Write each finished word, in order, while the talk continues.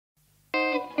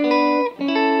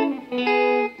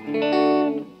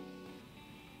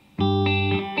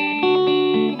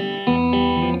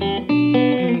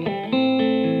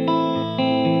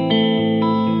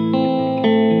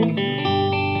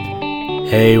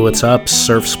Hey, what's up,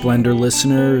 Surf Splendor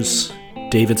listeners?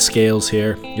 David Scales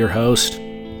here, your host.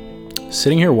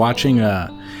 Sitting here watching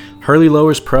Hurley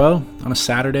Lowers Pro on a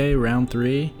Saturday, round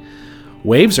 3.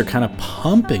 Waves are kind of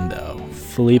pumping, though.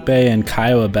 Felipe and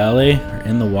Caio Abelli are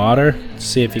in the water. Let's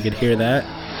see if you could hear that.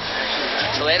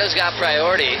 Toledo's got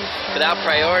priority. Without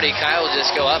priority, Caio will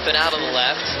just go up and out on the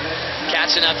left.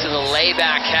 Catching up to the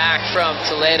layback hack from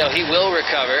Toledo. He will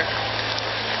recover.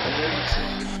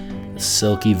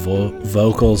 Silky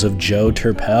vocals of Joe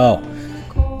Turpel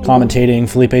commentating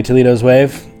Felipe Toledo's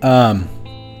wave.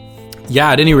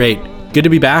 At any rate, good to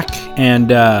be back and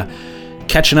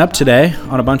catching up today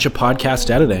on a bunch of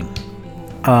podcast editing.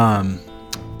 A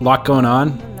lot going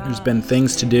on. There's been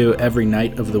things to do every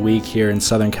night of the week here in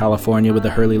Southern California with the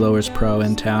Hurley Lowers Pro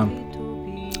in town,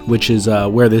 which is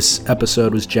where this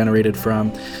episode was generated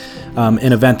from.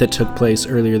 An event that took place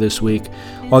earlier this week.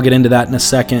 I'll get into that in a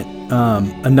second.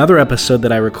 Another episode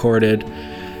that I recorded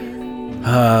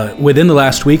within the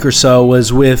last week or so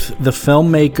was with the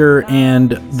filmmaker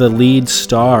and the lead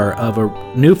star of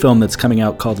a new film that's coming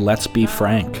out called Let's Be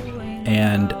Frank.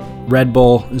 And Red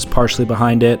Bull is partially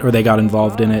behind it, or they got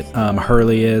involved in it.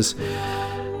 Hurley is.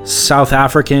 South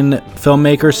African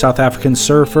filmmaker, South African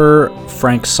surfer,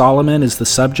 Frank Solomon is the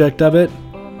subject of it.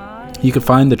 You can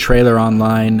find the trailer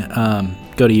online.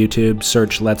 Go to YouTube,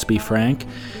 search Let's Be Frank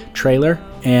trailer.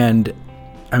 And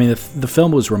I mean, the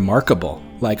film was remarkable.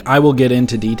 Like, I will get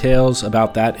into details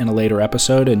about that in a later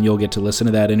episode, and you'll get to listen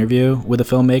to that interview with the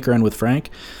filmmaker and with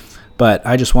Frank. But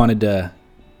I just wanted to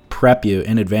prep you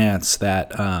in advance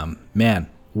that,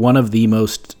 one of the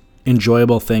most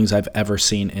enjoyable things I've ever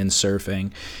seen in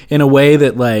surfing, in a way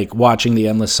that, like, watching The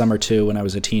Endless Summer 2 when I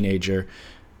was a teenager,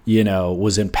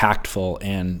 was impactful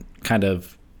and kind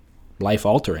of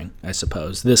life-altering, I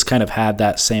suppose. This kind of had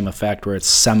that same effect where it's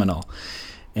seminal.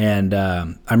 And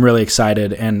I'm really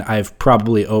excited, and I've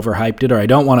probably overhyped it, or I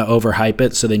don't want to overhype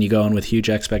it, so then you go in with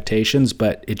huge expectations,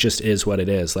 but it just is what it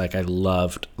is. Like, I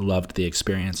loved the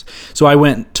experience. So I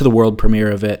went to the world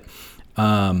premiere of it,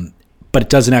 but it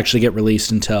doesn't actually get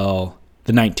released until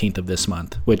the 19th of this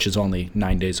month, which is only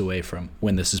 9 days away from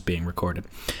when this is being recorded.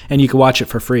 And you can watch it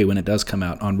for free when it does come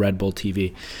out on Red Bull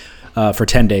TV. For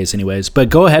 10 days anyways. But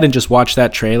go ahead and just watch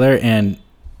that trailer and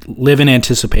live in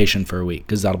anticipation for a week,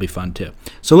 because that'll be fun too.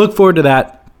 So look forward to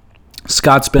that.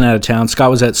 Scott's been out of town. Scott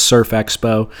was at Surf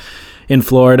Expo in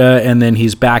Florida, and then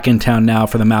he's back in town now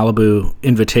for the Malibu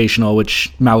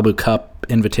Cup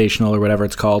Invitational, or whatever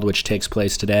it's called, which takes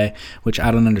place today, which I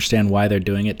don't understand why they're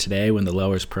doing it today when the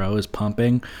Lowers Pro is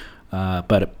pumping.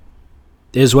 But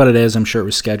it is what it is. I'm sure it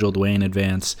was scheduled way in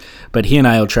advance. But he and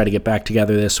I will try to get back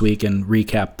together this week and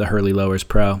recap the Hurley Lowers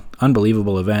Pro.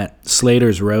 Unbelievable event.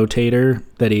 Slater's rotator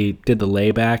that he did the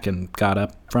layback and got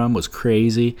up from was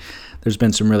crazy. There's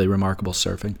been some really remarkable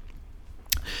surfing.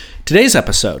 Today's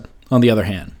episode, on the other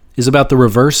hand, is about the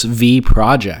Reverse V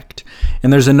project.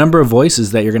 And there's a number of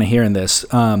voices that you're going to hear in this.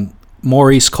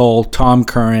 Maurice Cole, Tom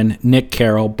Curren, Nick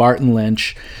Carroll, Barton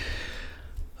Lynch.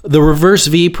 The Reverse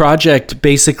V project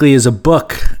basically is a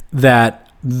book that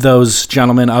those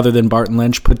gentlemen, other than Barton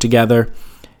Lynch, put together,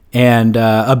 and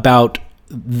about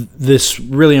this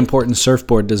really important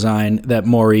surfboard design that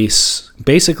Maurice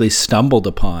basically stumbled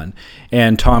upon,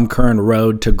 and Tom Curren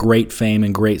rode to great fame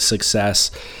and great success.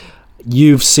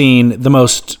 You've seen the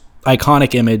most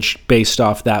iconic image based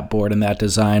off that board and that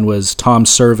design was Tom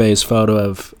Survey's photo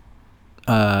of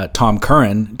Tom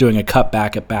Curren doing a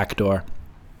cutback at backdoor.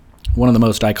 One of the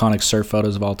most iconic surf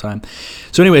photos of all time.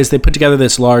 So anyways, they put together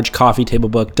this large coffee table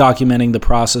book documenting the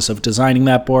process of designing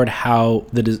that board, how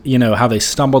they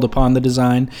stumbled upon the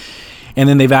design. And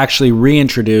then they've actually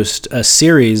reintroduced a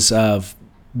series of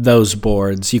those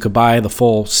boards. You could buy the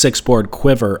full 6-board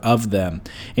quiver of them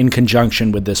in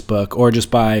conjunction with this book, or just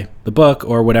buy the book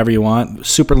or whatever you want.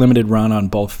 Super limited run on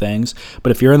both things.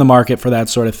 But if you're in the market for that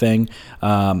sort of thing,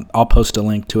 I'll post a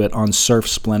link to it on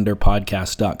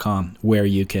surfsplendorpodcast.com where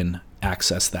you can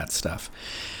access that stuff.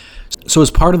 So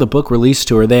as part of the book release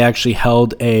tour, they actually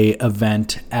held a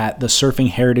event at the Surfing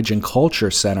Heritage and Culture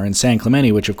Center in San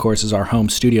Clemente, which of course is our home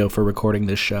studio for recording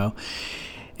this show.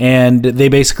 And they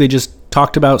basically just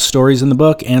talked about stories in the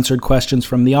book, answered questions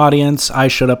from the audience. I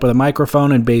showed up with a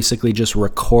microphone and basically just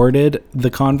recorded the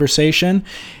conversation,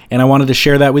 and I wanted to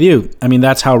share that with you. I mean,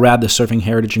 that's how rad the Surfing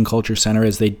Heritage and Culture Center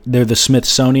is. They're the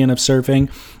Smithsonian of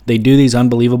surfing. They do these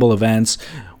unbelievable events.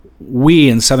 We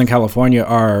in Southern California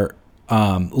are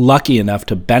lucky enough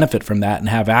to benefit from that and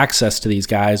have access to these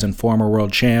guys and former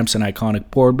world champs and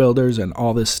iconic board builders and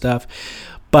all this stuff.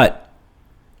 But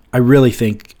I really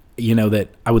think that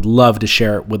I would love to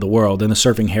share it with the world. And the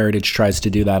Surfing Heritage tries to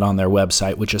do that on their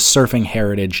website, which is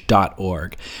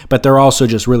surfingheritage.org. But they're also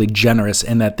just really generous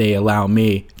in that they allow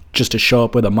me just to show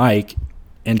up with a mic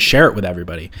and share it with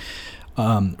everybody.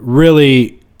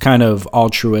 Really kind of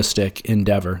altruistic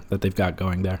endeavor that they've got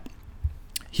going there.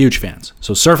 Huge fans.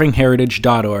 So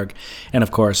surfingheritage.org. And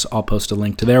of course, I'll post a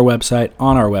link to their website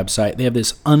on our website. They have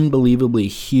this unbelievably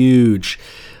huge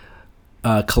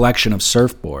collection of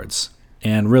surfboards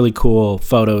and really cool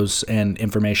photos and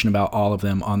information about all of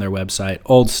them on their website.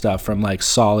 Old stuff from like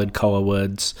solid koa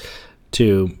woods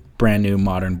to brand new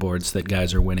modern boards that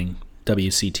guys are winning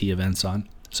WCT events on.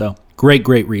 So great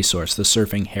resource, the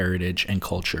Surfing Heritage and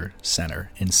Culture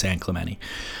Center in San Clemente.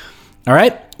 All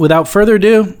right, without further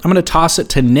ado, I'm going to toss it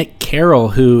to Nick Carroll,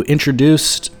 who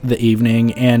introduced the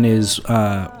evening and is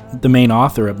the main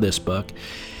author of this book.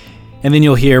 And then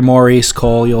you'll hear Maurice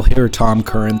Cole, you'll hear Tom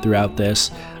Curren throughout this.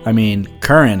 I mean,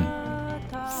 Curren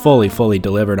fully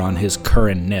delivered on his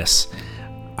Curren-ness.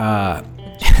 I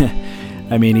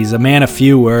mean, he's a man of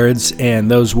few words,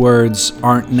 and those words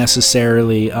aren't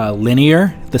necessarily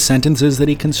linear, the sentences that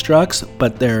he constructs,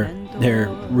 but they're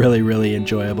really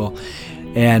enjoyable.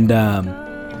 And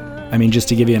I mean, just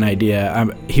to give you an idea,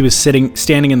 he was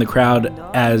standing in the crowd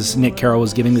as Nick Carroll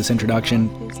was giving this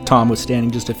introduction. Tom was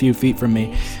standing just a few feet from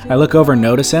me. I look over and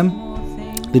notice him.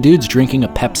 The dude's drinking a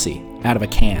Pepsi out of a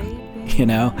can,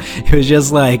 It was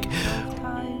just like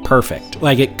perfect.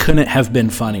 Like, it couldn't have been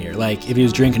funnier. Like, if he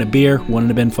was drinking a beer, wouldn't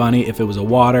have been funny. If it was a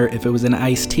water, if it was an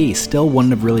iced tea, still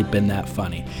wouldn't have really been that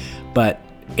funny. But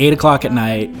 8 o'clock at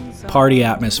night, party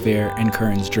atmosphere, and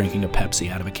Curren's drinking a Pepsi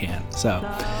out of a can. So,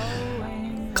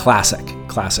 classic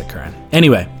Curren.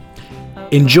 Anyway,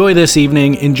 enjoy this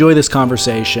evening, enjoy this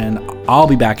conversation. I'll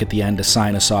be back at the end to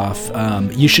sign us off.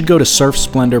 You should go to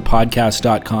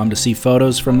surfsplendorpodcast.com to see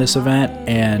photos from this event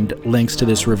and links to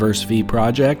this Reverse V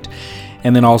project.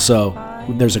 And then also,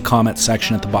 there's a comment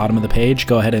section at the bottom of the page.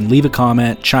 Go ahead and leave a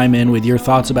comment, chime in with your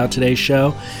thoughts about today's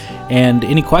show, and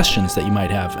any questions that you might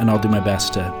have, and I'll do my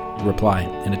best to reply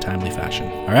in a timely fashion.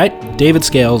 All right, David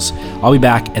Scales. I'll be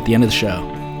back at the end of the show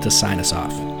to sign us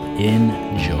off.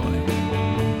 Enjoy.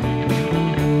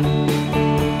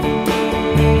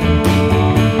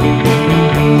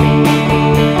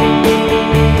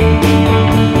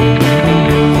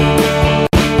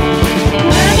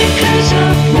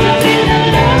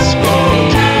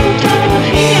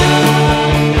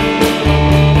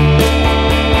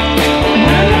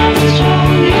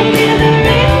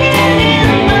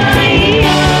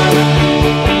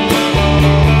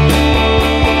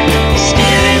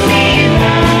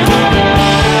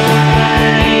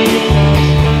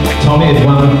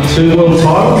 Two world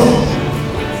titles,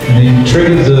 and he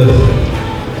triggered the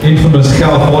infamous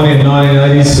California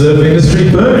 1980s surf industry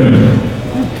boom,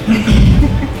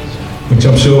 which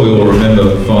I'm sure we all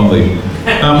remember fondly.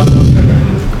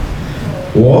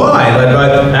 Why? They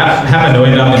both happened to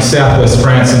end up in southwest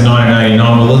France in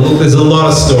 1989. Well, there's a lot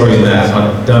of story in that.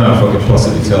 I don't know if I could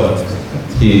possibly tell it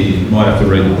here. You might have to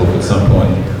read the book at some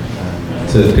point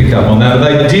to pick up on that. But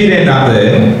they did end up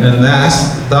there, and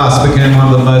that thus became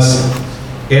one of the most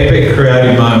epic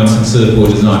creative moments in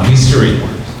surfboard design history.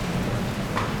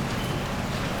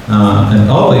 And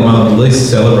oddly, one of the least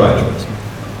celebrated.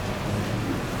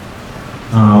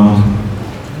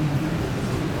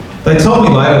 They told me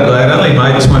later that they'd only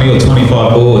made 20 or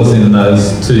 25 boards in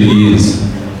those 2 years.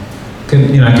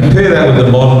 Compare that with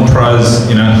the modern pros,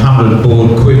 100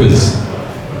 board quivers.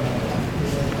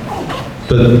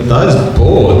 But those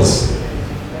boards,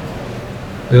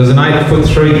 there was an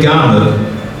 8'3" gun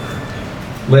that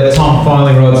let Tom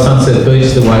finally ride Sunset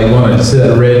Beach the way he wanted. You see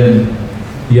that red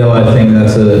and yellow thing?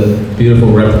 That's a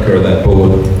beautiful replica of that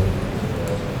board.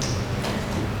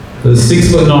 There's a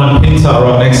 6'9" pintail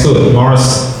right next to it.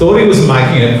 Maurice thought he was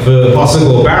making it for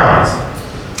Hossegor barrels.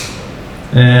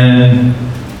 And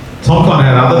Tom kind of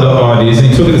had other ideas, and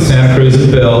he took it to Santa Cruz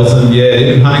and Bells, and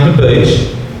in Huntington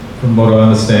Beach, from what I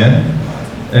understand.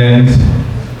 And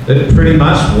it pretty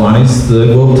much won his third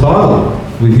world title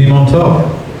with him on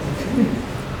top.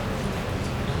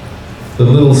 The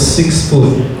little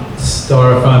 6-foot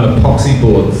styrofoam epoxy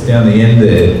boards down the end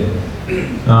there.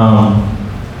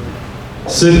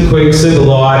 Super quick, super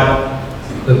light.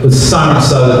 It was so much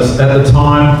so that at the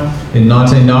time, in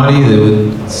 1990, there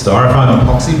were styrofoam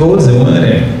epoxy boards, there weren't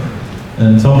any.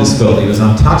 And Tom just felt he was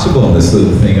untouchable on this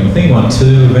little thing. I think he won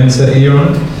 2 events that year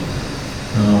on it.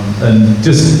 And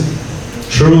just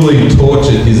truly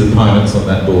tortured his opponents on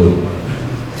that board.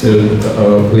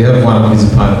 We have one of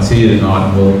his opponents here tonight,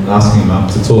 and we'll ask him up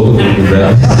to talk a little bit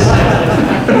about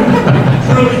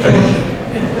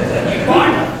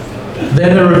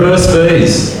Then the reverse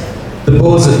Bs, the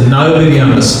boards that nobody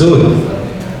understood,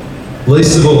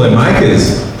 least of all their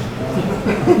makers.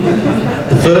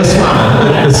 The first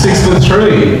one, the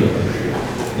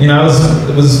 6'3", you know,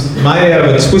 it was made out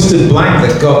of a twisted blank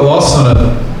that got lost on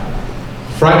a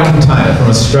freight container from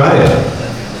Australia.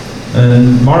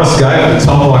 And Maurice gave it to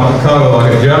Tom like a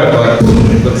joke, like,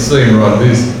 let's see him ride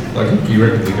this. Like, you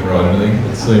reckon he can ride anything?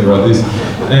 Let's see him ride this.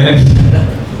 And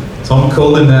Tom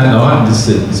called him that night and just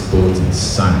said, this board's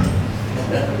insane.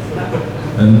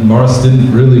 And Maurice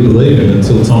didn't really believe him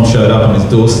until Tom showed up on his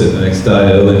doorstep the next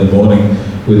day early in the morning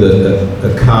with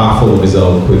a car full of his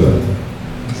old quiver,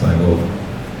 saying, well,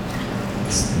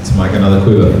 let's make another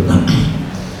quiver.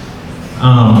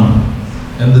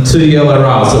 And the 2 yellow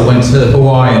rails that went to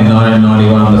Hawaii in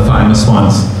 1991, the famous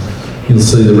ones, you'll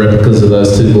see the replicas of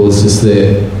those 2 boards just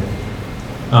there.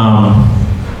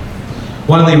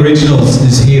 One of the originals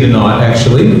is here tonight,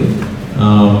 actually.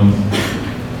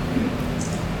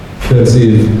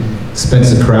 Courtesy of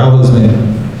Spencer Crowell,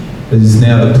 who's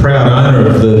now the proud owner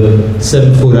of the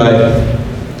 7'8"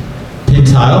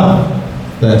 pintail,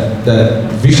 that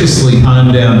viciously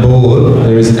honed down board.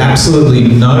 There is absolutely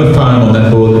no foam on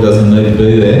that board that doesn't need to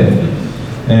be there.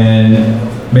 And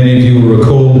many of you will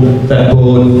recall that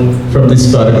board from this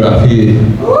photograph here.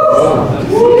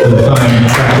 The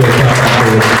famed Factory Cup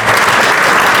board.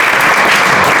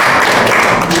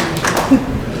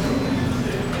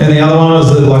 And the other one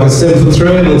was like a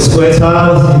 7'3", little square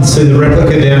tail. You can see the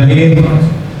replica down here.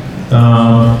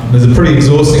 There's a pretty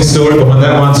exhausting story behind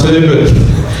that one too, but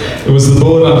it was the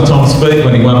board under Tom's feet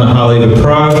when he won the Harley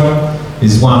Pro.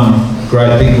 He's won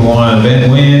great big Hawaiian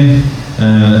event win.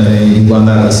 He won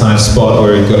that at the same spot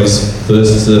where he got his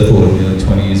first surfboard nearly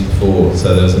 20 years before.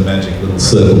 So there was a magic little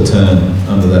circle turn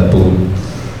under that board.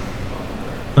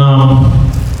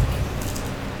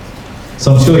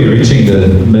 So I'm sure you're itching to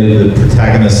meet the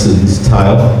protagonists of this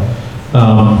tale.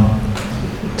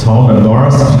 Tom and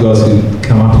Maurice, if you guys could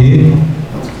come up here.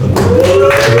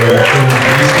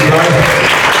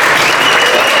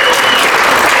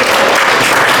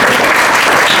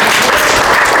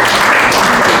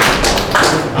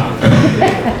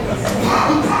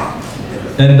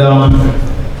 And I'm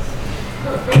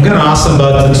going to ask them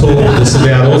both to talk to us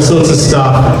about all sorts of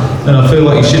stuff, and I feel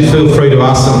like you should feel free to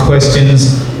ask them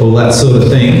questions, all that sort of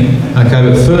thing. Okay,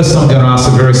 but first I'm going to ask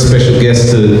a very special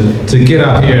guest to get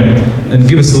up here and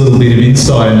give us a little bit of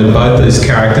insight into both these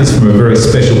characters from a very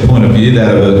special point of view,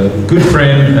 that of a good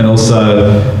friend and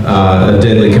also a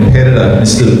deadly competitor,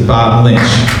 Mr. Barton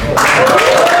Lynch.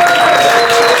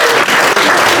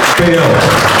 Bill.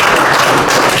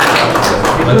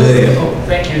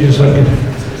 Thank you, just looking.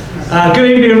 Good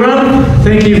evening, everyone.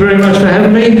 Thank you very much for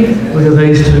having me. Look at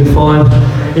these 2 fine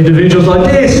individuals. I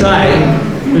dare say,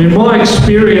 in my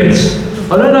experience,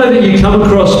 I don't know that you come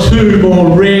across 2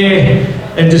 more rare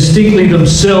and distinctly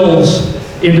themselves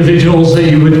individuals that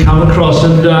you would come across.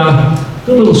 And a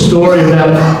little story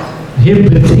about him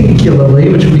particularly,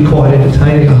 which will be quite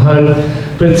entertaining, I hope.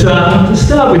 But to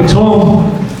start with Tom,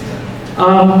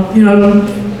 you know,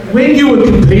 when you were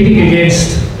competing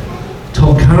against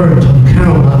Tom Curren, Tom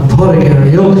Carroll, Martin Potter,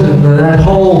 Gary Elton, that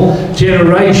whole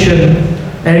generation,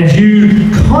 and you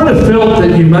kind of felt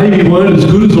that you maybe weren't as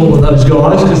good as all of those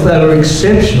guys because they were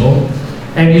exceptional,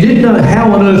 and you didn't know how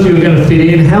on earth you were going to fit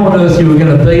in, how on earth you were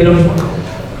going to beat them,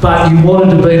 but you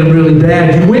wanted to beat them really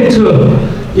bad. You went to,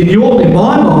 in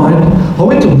my mind, I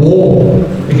went to war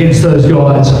against those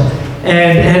guys.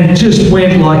 And just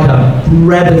went like a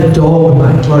rabid dog,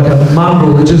 mate, like a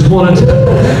mongrel that just wanted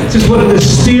to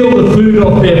steal the food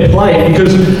off their plate,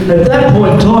 because at that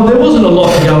point in time there wasn't a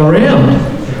lot to go around,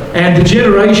 and the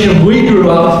generation we grew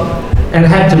up and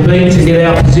had to beat to get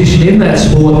our position in that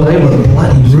sport, they were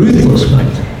bloody ruthless,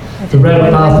 mate. The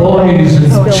Rabbit Bartholomew's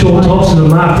and Sean Thompson and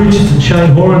Mark Richards and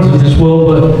Shane Horans of this world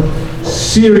were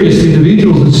serious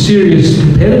individuals and serious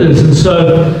competitors, and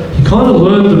so he kind of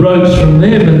learned the ropes from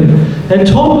them. And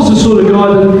Tom was the sort of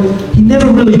guy that he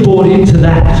never really bought into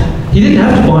that. He didn't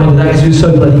have to buy into that because he was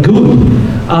so bloody good.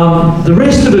 The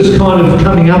rest of us kind of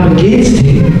coming up against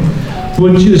him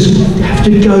would just have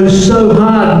to go so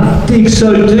hard and dig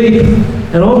so deep,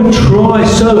 and I would try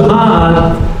so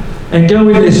hard and go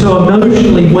in there so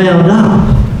emotionally wound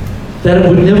up that it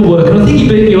would never work. And I think he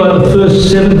beat me like the first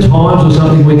 7 times or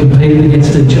something we competed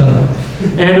against each other.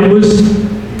 And it was,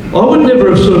 I would never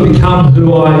have sort of become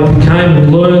who I became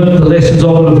and learned the lessons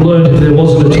I would have learned if there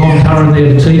wasn't a Tom Curren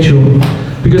there to teach them.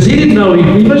 Because he didn't know,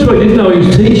 he most probably didn't know he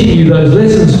was teaching you those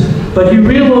lessons, but you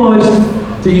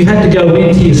realised that you had to go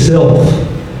into yourself.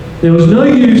 There was no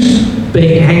use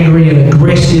being angry and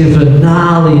aggressive and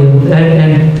gnarly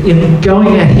and in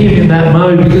going at him in that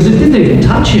mode, because it didn't even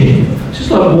touch him. It's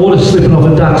just like water slipping off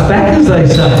a duck's back, as they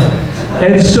say.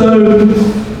 And so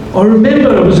I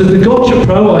remember it was at the Gotcha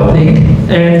Pro, I think,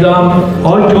 and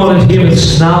I'd gone at him and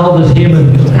snarled at him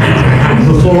and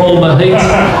before all my heats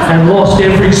and lost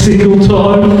every single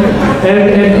time.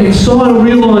 And inside I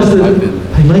realised that,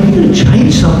 hey mate, you've got to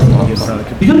change something.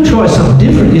 You've got to try something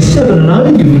different. You're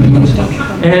 7-0, you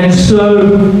idiot. And so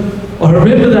I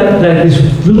remember that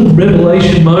this little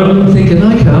revelation moment, thinking,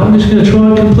 okay, I'm just going to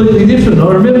try it completely different.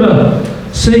 I remember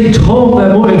seeing Tom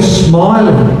that morning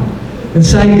smiling and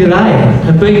saying g'day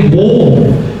and being warm.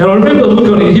 And I remember the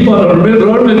look on his, he might not remember, but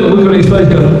I remember the look on his face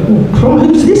going, oh, Christ,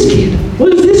 who's this kid?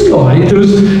 What is this guy? It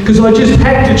was because I just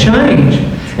had to change.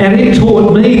 And it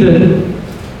taught me that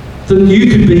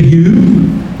you could be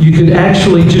you could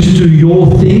actually just do your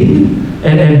thing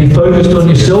and be focused on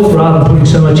yourself rather than putting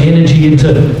so much energy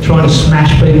into trying to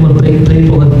smash people and beat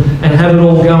people and have it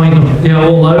all going,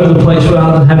 all over the place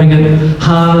rather than having it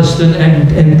harnessed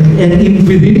and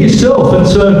within yourself. And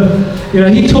so,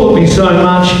 he taught me so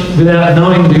much without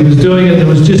knowing that he was doing it. It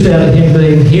was just out of him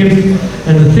being him.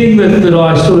 And the thing that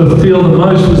I sort of feel the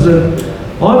most was that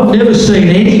I've never seen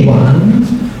anyone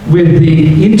with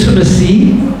the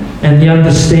intimacy and the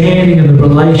understanding and the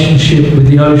relationship with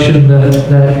the ocean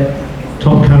that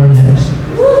Tom Curren has.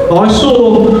 I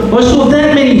saw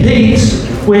that many heats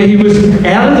where he was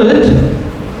out of it,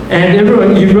 and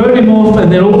you wrote him off,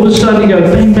 and then all of a sudden you go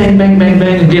bang, bang, bang, bang,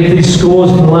 bang, and get these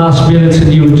scores in the last minutes,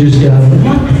 and you would just go, what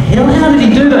the hell? How did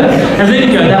he do that? And then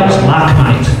you go, that was luck,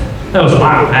 mate. That was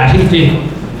luck, that he did.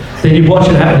 Then you watch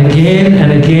it happen again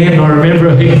and again. I remember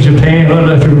a heat in Japan. I don't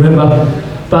know if you remember.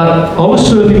 But I was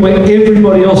surfing where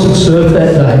everybody else had surfed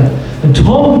that day. And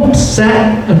Tom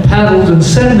sat and paddled and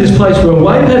sat in this place where a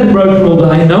wave hadn't broken all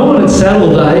day, no one had sat all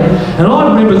day, and I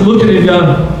remember looking at him going,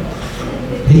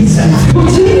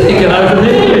 what's he thinking over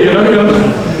there?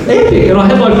 Going, epic. And I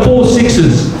had like 4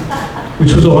 6s,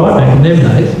 which was all right back in them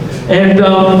days. And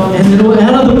then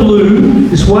out of the blue,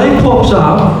 this wave pops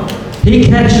up, he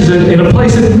catches it in a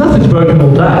place that nothing's broken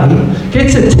all day,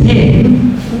 gets a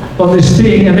 10, on this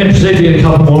thing, and then proceeded to get a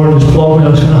couple more and just flog me. I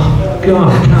was going, oh God,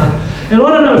 I can't. And I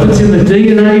don't know if it's in the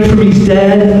DNA from his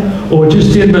dad or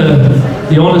just in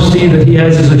the honesty that he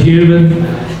has as a human,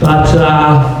 but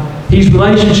his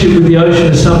relationship with the ocean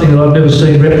is something that I've never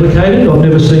seen replicated. I've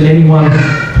never seen anyone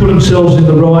put themselves in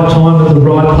the right time at the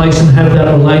right place and have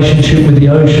that relationship with the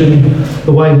ocean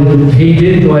the way that he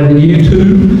did, the way that you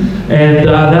two. And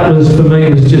that was, for me,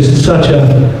 was just such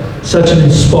an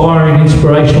inspiring,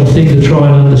 inspirational thing to try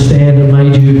and understand, and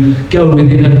made you go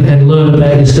within and learn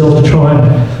about yourself to try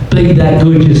and be that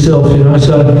good yourself,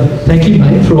 So thank you,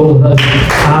 mate, for all of those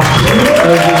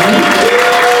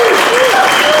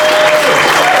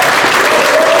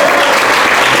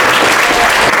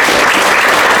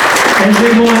And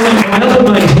then my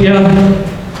other mate here,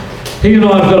 he and I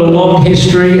have got a long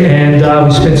history, and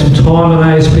we spent some time on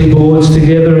ASP boards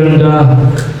together, and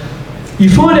you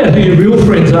find out who your real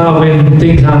friends are when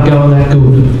things aren't going that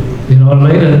good, you know what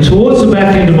I mean? And towards the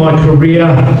back end of my career,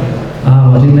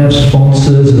 I didn't have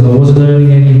sponsors, and I wasn't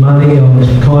earning any money. I was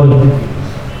kind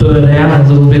of burnt out, a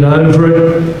little bit over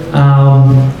it,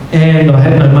 and I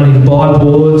had no money to buy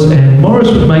boards, and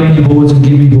Maurice would make me boards and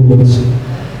give me boards.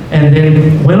 And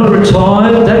then when I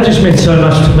retired, that just meant so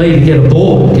much to me to get a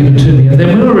board given to me. And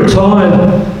then when I retired,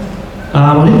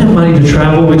 I didn't have money to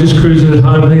travel. We just cruised at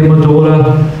home, me and my daughter.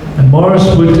 And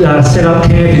Maurice would set up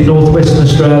camp in northwestern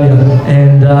Australia,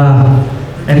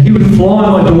 and he would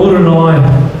fly my daughter and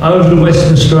I over to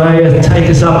Western Australia, take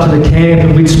us up to the camp,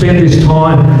 and we'd spend this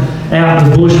time out in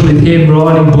the bush with him,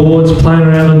 riding boards, playing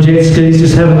around on jet skis,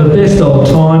 just having the best old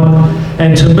time.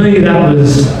 And to me, that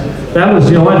was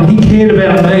he cared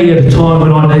about me at a time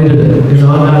when I needed it,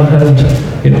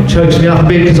 and it chokes me up a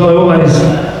bit because I always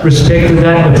respected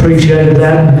that and appreciated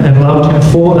that and loved him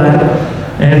for that.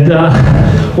 And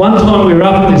one time we were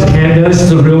up at this camp, now this is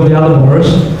the other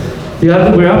Maurice, we're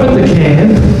up at the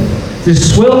camp,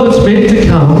 this swell that's meant to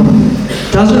come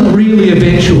doesn't really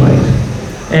eventuate.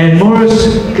 And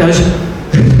Maurice goes,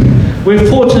 we're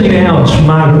 14 hours from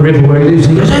Margaret River where he lives,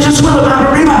 and he goes, there's a swell at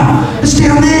Margaret River, it's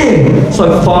down there. It's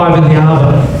like 5 in the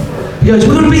harbour. He goes,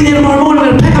 we're going to be there tomorrow morning, we're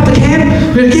going to pack up the camp,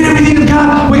 we're going to get everything in the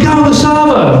car, we're going to the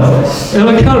Savo. And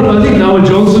I think Noah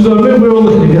Johnson's, I remember we're all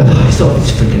looking at him, he's off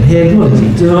his freaking head, what is he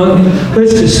doing?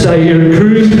 Let's just stay here and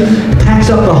cruise. Packs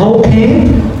up the whole camp,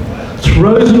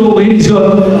 throws it all in,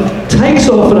 takes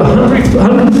off at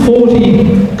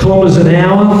 140 kilometres an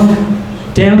hour,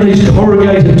 down these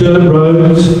corrugated dirt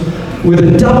roads, with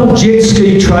a double jet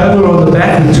ski trailer on the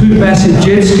back with 2 massive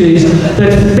jet skis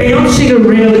that bounce racing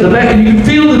around at the back, and you can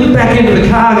feel the back end of the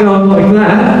car going like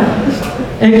that,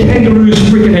 and kangaroos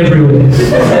freaking everywhere.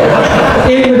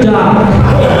 In the dark.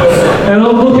 And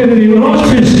I'm looking at him, and I was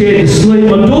too scared to sleep.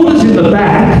 My daughter's in the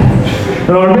back,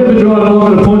 and I remember driving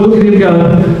along at a point, looking at him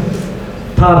going,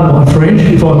 pardon my French,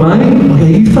 if I may.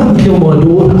 Okay, you fucking kill my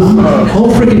daughter, I'll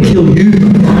freaking kill you.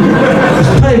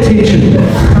 Just pay attention.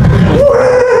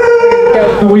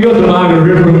 And we got the Margaret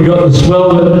River and we got the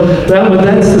swell, but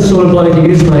that's the sort of bloke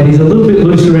he is, mate. He's a little bit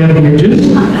loose around the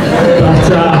edges,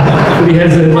 but he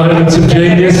has their moments of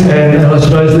genius, and I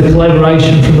suppose the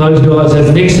collaboration from those guys,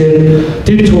 as Nick said,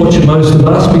 did torture most of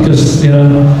us because, you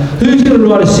know, who's going to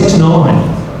ride a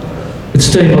 6.9? It's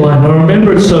Steve Malone. I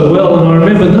remember it so well, and I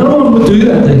remember no one would do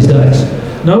that these days.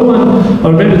 No one. I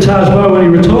remember Taj Bo when he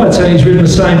retired saying he's ridden the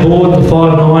same board, the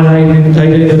 5.9,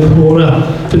 18 and a quarter,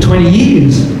 for 20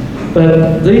 years.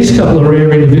 But these couple of rare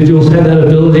individuals had that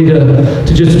ability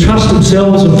to just trust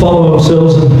themselves and follow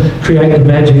themselves and create the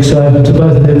magic. So to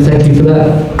both of them, thank you for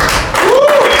that.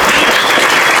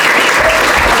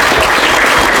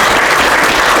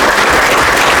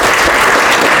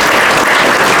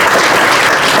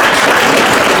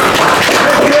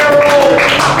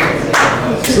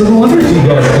 So I wonder if you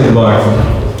guys could, like,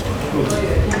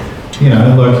 you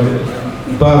know, like,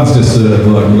 Barton's just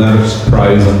like lavish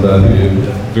praise on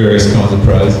various kinds of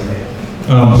praise.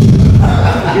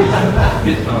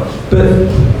 But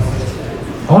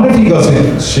I wonder if you guys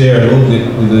could share a little bit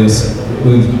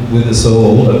with us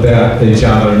all about each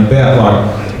other and about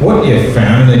like what you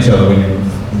found in each other when you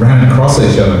ran across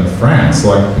each other in France,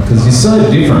 like, because you're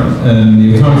so different and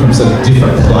you're coming from such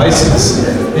different places.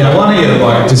 You know, one of you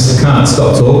like just can't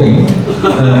stop talking,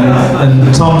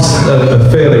 and Tom's a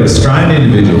fairly restrained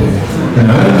individual, you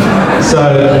know. So,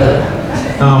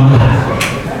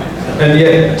 and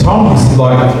yet Tom's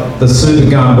like the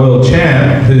super gun world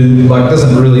champ who like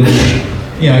doesn't really,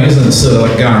 you know, isn't sort of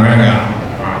like going around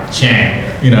going,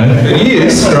 champ, you know. But he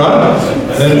is, right?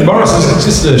 And Maurice is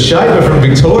just a shaper from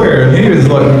Victoria, and he was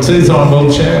like a two-time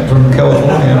world champ from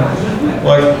California.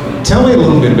 Like, tell me a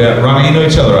little bit about running into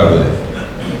each other over there.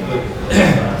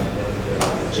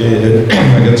 Gee,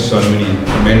 I got so many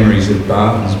memories of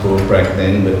Barton's brought back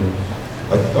then, but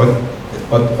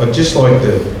I'd just like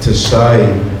to say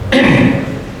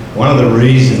one of the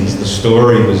reasons the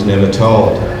story was never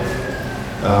told.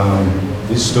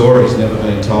 This story's never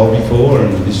been told before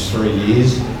in this 3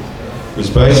 years. Was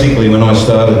basically when I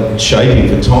started shaping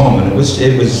for Tom, and it was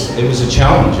a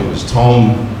challenge. It was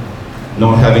Tom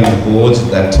not having the boards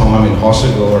at that time in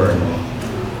Hossegor, and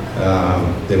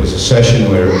there was a session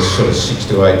where it was sort of 6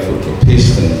 to 8 foot of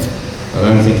pist, and I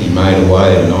don't think he made a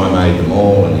wave, and I made them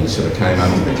all, and he sort of came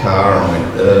up to the car and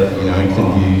went, you know,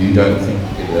 you don't think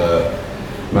you could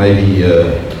maybe, you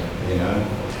know,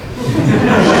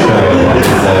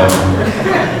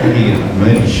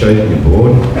 maybe shape your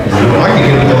board. I could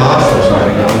get a glass or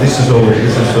something. This is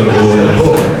sort of all in the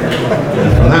book. And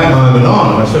from that moment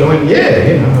on, I sort of went, yeah,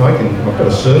 you know, I've got a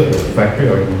circuit factory.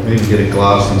 I can even get a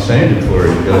glass and sand it for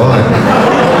you if you like.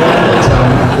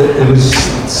 But, it was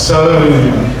so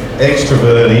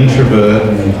extrovert, introvert,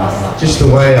 and just the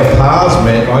way our paths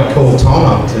met. I called Tom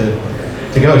up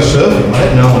to go surfing. I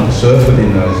had no one to surf with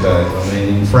in those days. I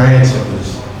mean, in France,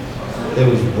 there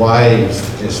was waves,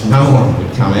 just no one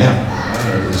would come out.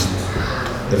 You know, it was,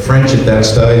 the French at that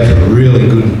stage were really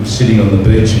good sitting on the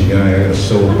beach and going, I got a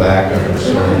sore back, I got a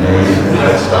sore knee, and all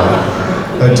that stuff.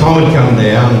 So Tom had come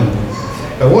down,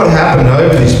 but what happened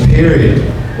over this period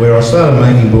where I started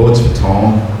making boards for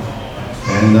Tom,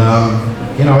 and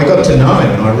you know, I got to know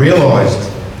him, and I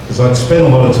realised, because I'd spent a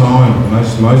lot of time,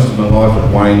 most of my life with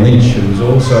Wayne Lynch, who was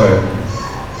also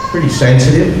pretty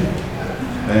sensitive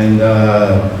and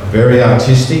very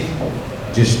artistic,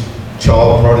 just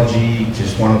child prodigy,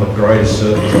 just one of the greatest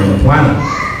surfers on the planet.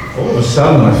 All of a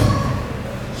sudden,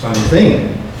 same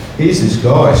thing. Here's this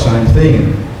guy, same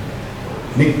thing.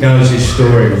 Nick knows this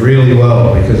story really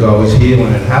well because I was here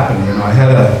when it happened, and I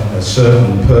had a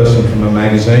certain person from a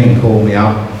magazine call me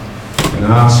up and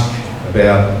ask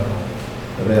about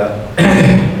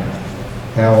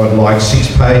how I'd like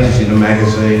 6 pages in a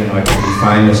magazine and I could be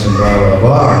famous and blah, blah,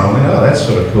 blah. And I went, oh, that's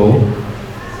sort of cool.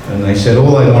 And they said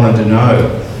all they wanted to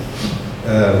know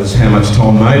was how much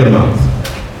Tom made a month.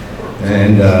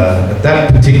 And at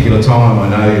that particular time, I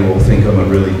know you all think I'm a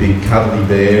really big cuddly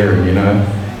bear, and you know,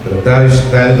 but at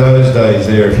those days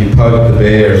there, if you poked the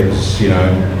bear, it was, you know,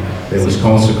 there was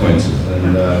consequences.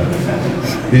 And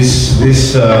this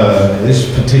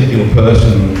particular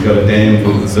person got a damn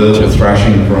good verbal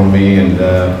thrashing from me, and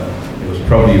there was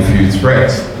probably a few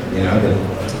threats, you know,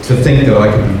 to think that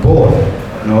I could be bought.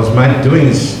 And I was doing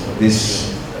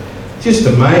this just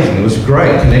amazing. It was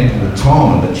great connecting with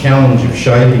Tom and the challenge of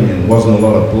shaping, and wasn't a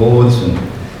lot of boards, and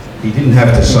he didn't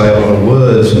have to say a lot of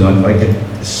words, and I could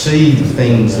see the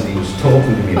things that he was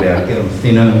talking to me about, get them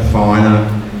thinner, finer,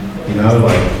 you know,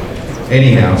 like,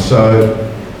 anyhow. So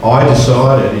I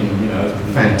decided in, you know,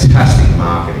 fantastic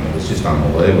marketing, it was just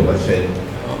unbelievable. I said,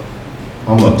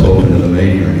 I'm not talking to the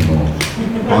media anymore.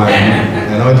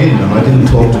 And I didn't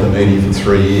talk to the media for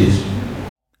 3 years.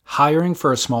 Hiring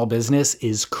for a small business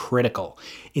is critical.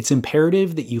 It's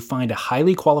imperative that you find a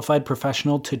highly qualified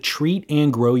professional to treat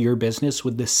and grow your business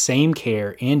with the same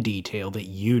care and detail that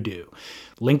you do.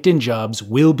 LinkedIn Jobs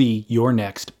will be your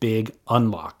next big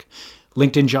unlock.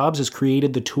 LinkedIn Jobs has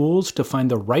created the tools to find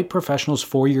the right professionals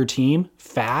for your team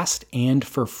fast and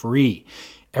for free.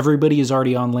 Everybody is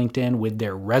already on LinkedIn with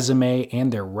their resume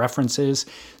and their references.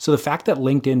 So the fact that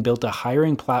LinkedIn built a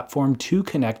hiring platform to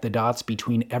connect the dots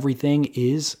between everything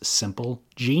is simple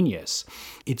genius.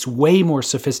 It's way more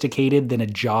sophisticated than a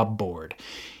job board.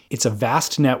 It's a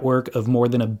vast network of more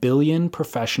than 1 billion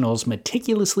professionals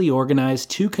meticulously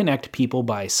organized to connect people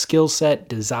by skill set,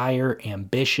 desire,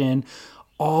 ambition,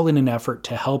 all in an effort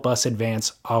to help us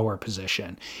advance our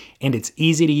position. And it's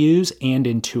easy to use and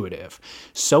intuitive.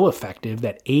 So effective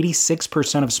that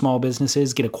 86% of small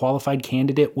businesses get a qualified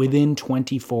candidate within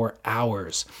 24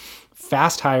 hours.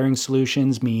 Fast hiring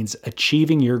solutions means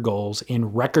achieving your goals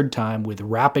in record time with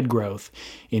rapid growth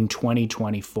in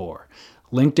 2024.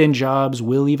 LinkedIn Jobs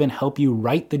will even help you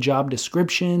write the job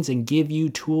descriptions and give you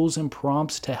tools and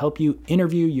prompts to help you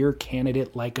interview your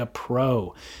candidate like a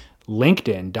pro.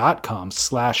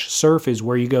 LinkedIn.com/surf is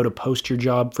where you go to post your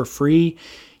job for free.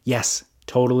 Yes,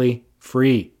 totally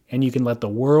free. And you can let the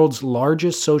world's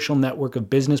largest social network of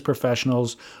business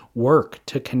professionals work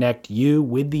to connect you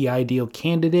with the ideal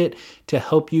candidate to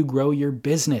help you grow your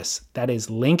business. That is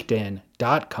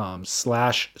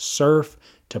LinkedIn.com/surf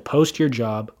to post your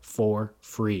job for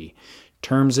free.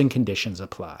 Terms and conditions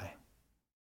apply.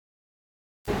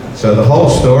 So the whole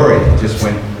story just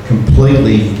went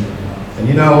completely. And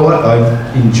you know what? I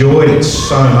enjoyed it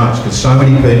so much because so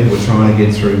many people were trying to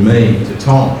get through me to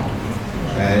Tom.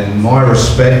 And my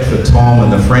respect for Tom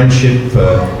and the friendship,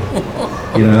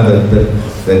 you know,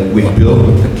 that we built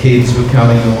with the kids were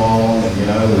coming along, and, you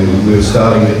know, we were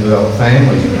starting to develop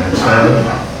families and that. So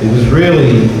it was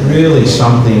really, really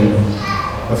something,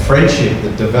 a friendship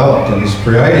that developed, and this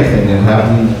creative thing that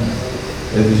happened.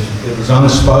 It was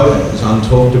unspoken, it was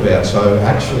untalked about, so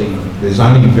actually there's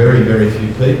only very, very few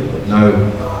people that know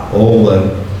all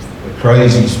the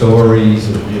crazy stories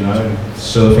of, you know,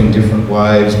 surfing different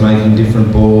waves, making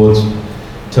different boards,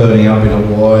 turning up in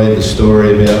Hawaii, the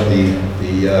story about the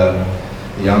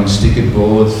unstickered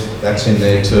boards, that's in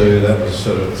there too. That was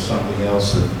sort of something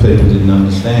else that people didn't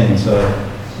understand. So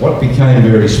what became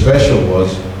very special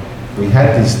was we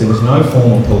had this, there was no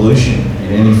form of pollution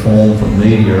in any form from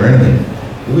media or anything.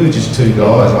 We were just two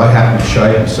guys. I happened to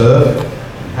shape and surf.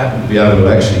 Happened to be able to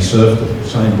actually surf the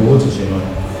same boards as him. Like,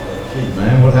 gee,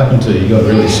 man, what happened to you? You got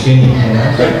really skinny. You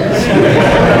know?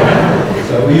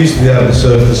 So we used to be able to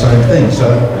surf the same thing.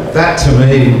 So that to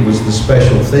me was the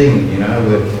special thing, you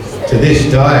know. To this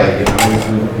day, you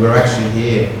know, we're actually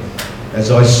here.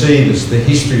 As I see this, the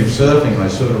history of surfing, I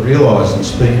sort of realised in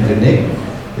speaking to Nick,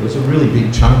 there was a really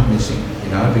big chunk missing,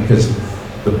 you know, because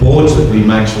the boards that we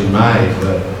actually made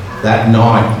that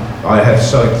night, I have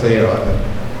so clear.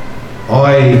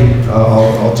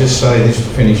 I'll just say this to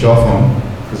finish off on,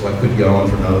 because I could go on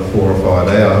for another 4 or 5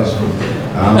 hours.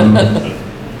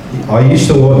 I used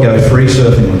to go free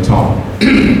surfing with Tom,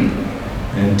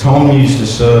 and Tom used to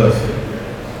surf.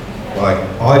 Like,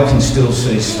 I can still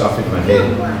see stuff in my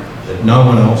head that no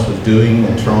one else was doing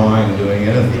or trying or doing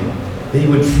anything. He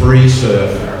would free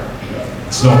surf.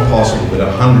 It's not possible, but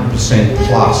 100%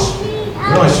 plus.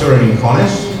 When I saw him in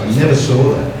Connors, I never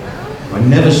saw that. I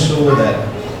never saw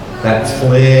that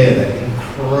flair, that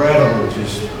incredible,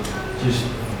 just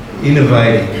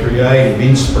innovative, creative,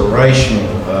 inspirational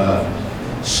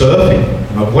surfing.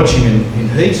 And I'd watch him in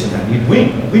heats and that, he'd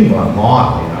win by a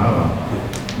mile,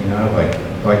 you know, like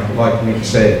Nick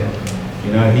said,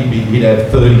 you know, he'd have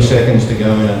 30 seconds to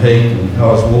go in a heat, and I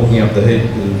was walking up the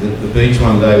beach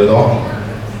one day with Ockie,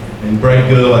 and Brad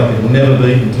Gerlach had never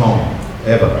beaten Tom,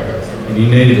 ever. And he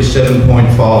needed a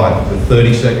 7.5 with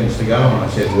 30 seconds to go. And I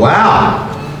said, wow,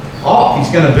 he's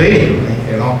going to beat him.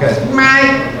 And Ock goes,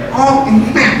 mate,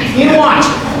 you watch.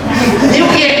 He'll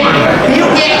get one.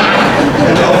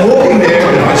 And I'm walking there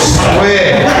and I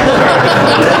swear,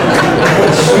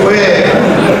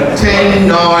 10,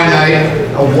 9,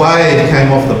 8, a wave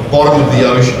came off the bottom of the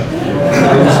ocean.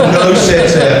 There was no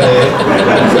sets out there.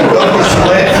 He got this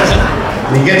left.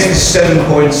 And he gets this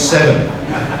 7.7.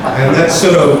 And that's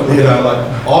sort of, like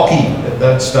Ockie at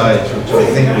that stage, which I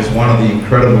think was one of the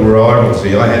incredible rivals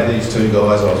here. I had these two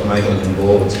guys I was making in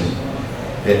boards, and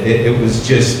it was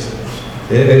just,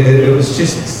 it was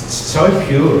just so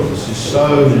pure. It was just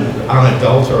so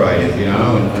unadulterated,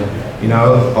 And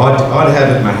I'd have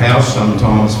it at my house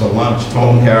sometimes for lunch.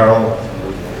 Tom Carroll,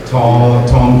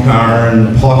 Tom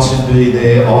Curren, Potts would be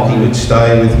there. Ockie would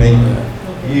stay with me.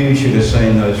 You should have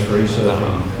seen those free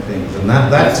surfing things, and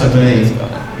that to me,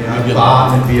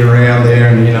 Barton would be around there,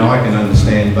 and I can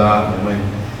understand Barton. I mean,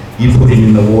 you put him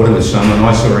in the water with someone.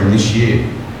 I saw him this year.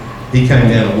 He came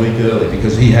down a week early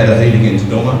because he had a heat against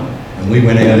Dummer, and we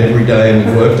went out every day and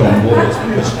we worked on boards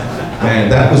because, man,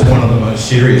 that was one of the most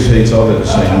serious heats I've ever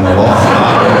seen in my life.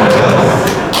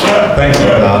 Thank you,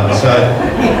 Barton. So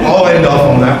I'll end off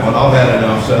on that one. I've had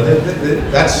enough. So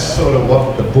that's sort of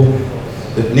what the book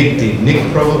that Nick did.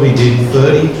 Nick probably did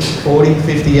 30, 40,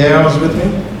 50 hours with me.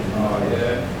 Oh,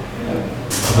 yeah.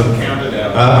 Uncounted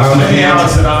hours. How many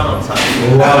hours at Arnold? A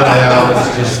lot of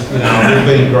hours. Just, we've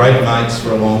been great mates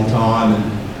for a long time,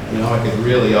 and I could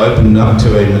really open up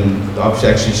to him, and I've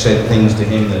actually said things to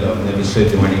him that I've never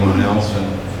said to anyone else, and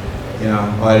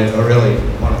I really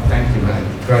want to thank you, mate.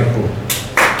 Great book.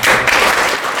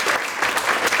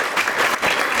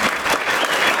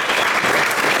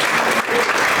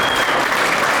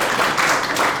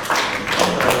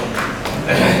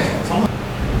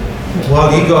 While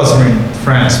you guys were in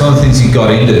France, one of the things you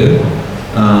got into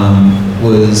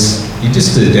was you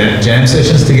just do jam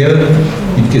sessions together.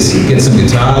 You'd get some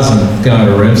guitars and go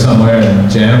into a room somewhere and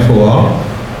jam for a while.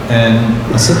 And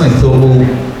I suddenly thought, well,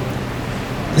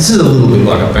 this is a little bit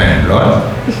like a band, right?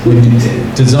 When you're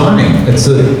designing, how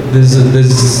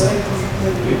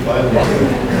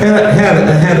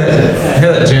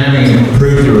that jamming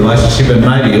improved your relationship, and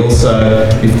maybe also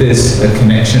if there's a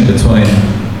connection between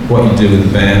what you do with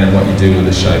the band and what you do with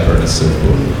a shaper and a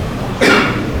surfboard.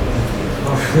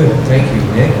 Oh, good. Thank you,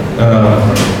 Nick.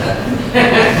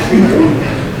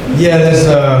 Yeah,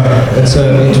 that's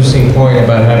an interesting point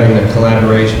about having a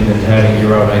collaboration and having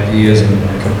your own ideas and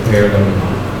compare them,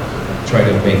 try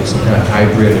to make some kind of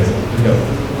hybrid,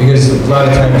 because a lot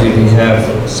of times if you have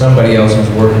somebody else who's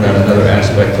working on another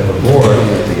aspect of a board,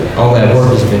 all that work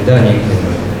has been done, you can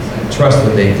trust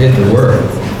that they did the work.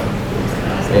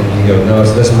 And you go, no,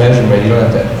 it's this measurement, you don't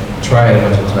have to try it a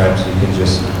bunch of times, you can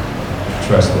just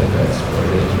trust that that's what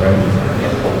it is, right?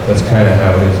 That's kind of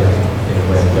how it is in a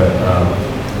way, but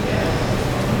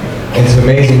it's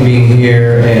amazing being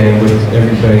here and with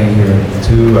everybody here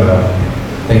too.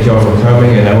 Thank you all for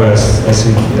coming, and I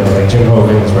see, like Jim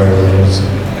Hogan is right over there, so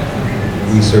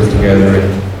we serve together and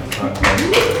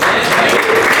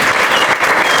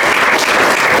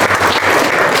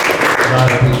a lot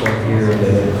of people here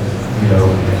that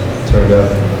turned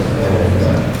up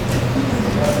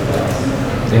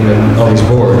and all these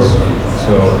boards.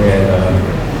 So, and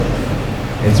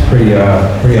it's pretty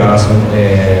awesome.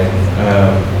 And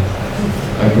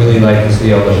I really like to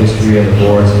see all the history of the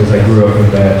boards because I grew up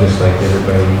with that, just like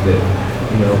everybody that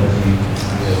we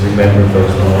remember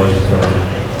those boards from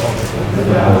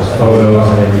those photos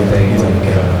and everything. Like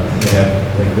we have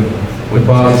like the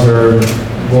Bonzer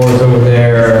boards over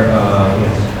there.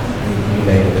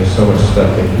 There's so much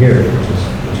stuff in here,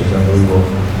 which is unbelievable,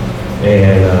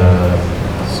 and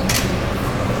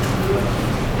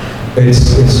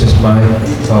it's just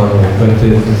mind-boggling. But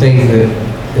the thing that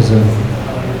is, I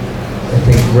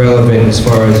think, relevant as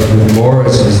far as with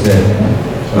Maurice is that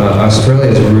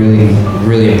Australia is a really,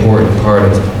 really important part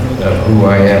of who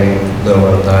I am, even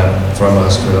though I'm not from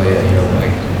Australia.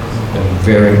 I'm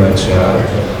very much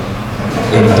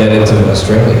indebted to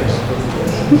Australians,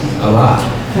 a lot.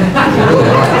 So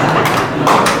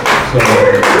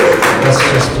that's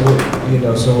just,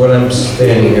 so when I'm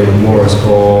standing here with Maurice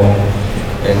Cole,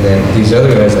 and then these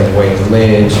other guys like Wayne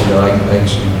Lynch, I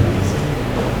actually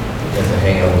got to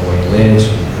hang out with Wayne Lynch,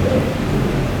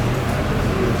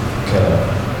 kind of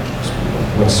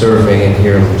went surfing and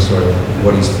hear sort of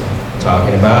what he's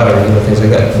talking about, or things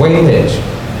like that. Wayne Lynch.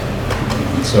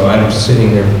 So I'm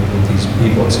sitting there with these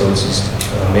people, and so it's just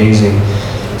amazing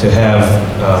to have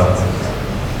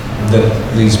that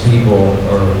these people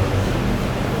are,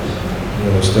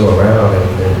 they're still around and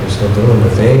they're still doing the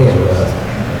thing,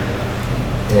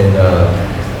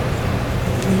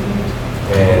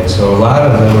 and so a lot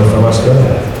of them are from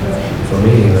Australia. For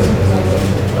me,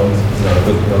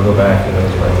 I'll go back, to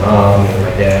my mom and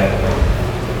my dad, and my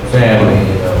family,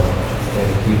 and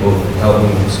people helped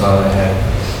me, saw that I had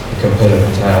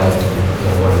competitive talent,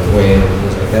 and wanted to win and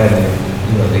things like that, and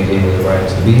they gave me the right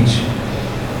to the beach.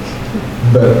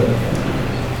 But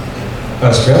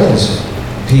Australians,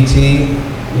 PT,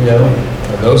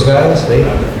 those guys, they,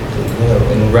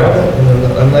 and Rabbit,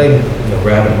 unlike,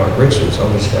 Rabbit, Mark Richards, all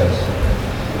these guys.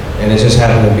 And it just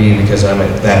happened to be because I'm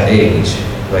at that age,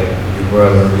 like your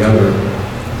brother, younger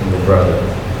than your brother.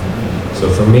 So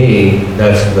for me,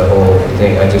 that's the whole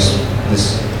thing.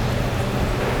 This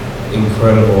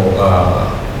incredible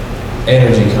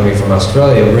energy coming from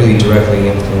Australia really directly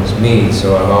influenced me,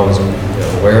 so I'm always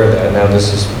aware of that. Now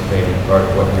this is maybe part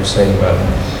of what you're saying about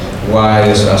why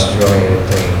this Australian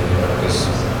thing, is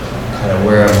kind of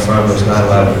where I'm from. There's not a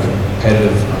lot of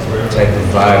competitive type of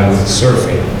vibe with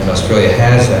surfing, and Australia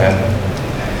has that,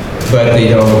 but they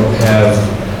don't have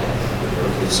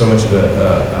so much of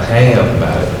a hang-up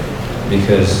about it,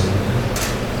 because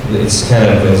it's kind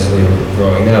of, as they were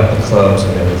growing up, the clubs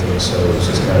and everything, so it's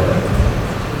just kind of,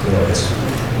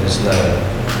 it's not a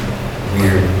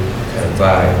weird kind of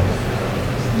vibe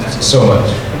so much.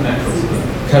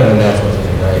 Kind of a natural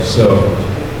thing, right? So,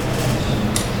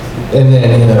 and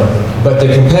then, but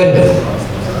they're competitive.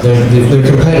 They're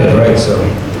competitive, right? So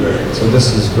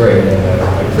this is great, and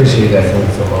I appreciate that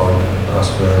from all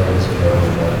Australians,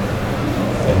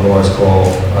 and Maurice Cole,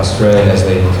 Australian as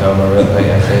they become, I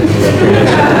think,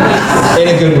 in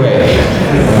a good way.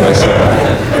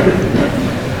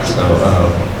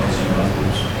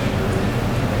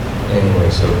 Anyway,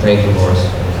 so thank you, Maurice.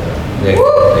 Nick,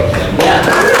 thank you. Yeah.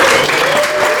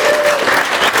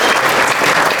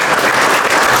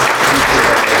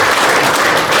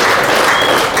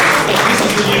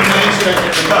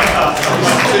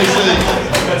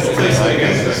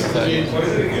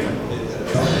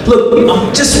 Look,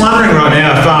 I'm just wondering right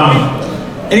now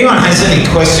if anyone has any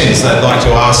questions they'd like to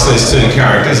ask these two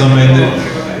characters. I mean,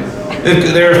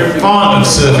 they're fond of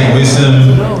surfing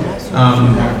wisdom.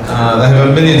 They have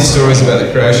a million stories about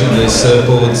the creation of these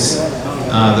surfboards.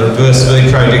 The reverse V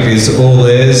project is all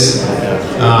theirs,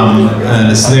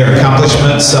 and it's their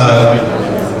accomplishment. So,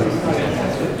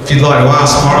 if you'd like to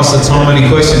ask Maurice or Tom any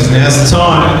questions, now's the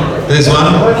time. There's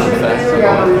one. What's your theory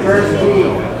on the reverse V?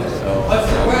 What's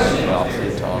the question?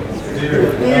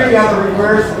 The theory on the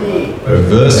reverse V.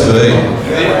 Reverse V.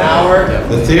 Howard?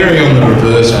 The theory on the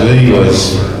reverse V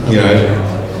was,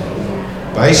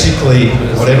 basically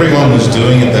what everyone was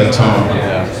doing at that time.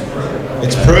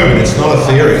 It's proven. It's not a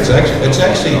theory. It's a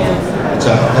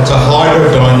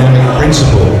hydrodynamic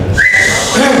principle.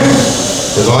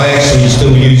 Because I actually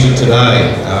still use it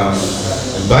today.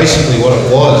 And basically what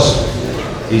it was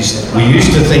is we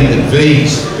used to think that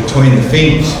V's between the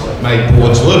fins made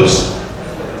boards loose.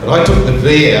 But I took the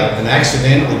V out and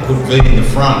accidentally put V in the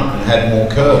front and had more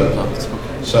curve.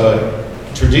 So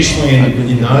traditionally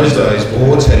in those days,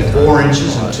 boards had 4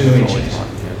 inches and 2 inches.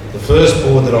 The first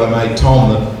board that I made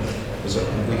Tom,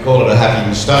 we call it a happy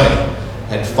mistake,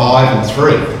 had 5 and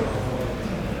 3.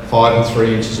 5 and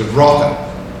 3 inches of rocker,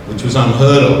 which was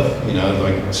unheard of.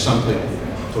 Like some people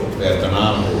talk about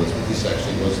banana boards, but this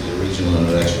actually was the original and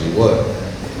it actually worked.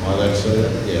 Am I allowed to say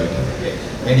that? Yeah, okay.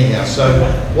 Anyhow, so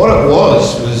what it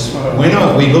was when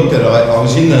we looked at it, I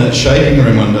was in the shaping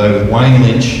room one day with Wayne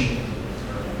Lynch,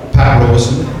 Pat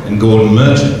Rawson and Gordon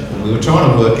Merchant. And we were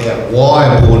trying to work out why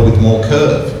a board with more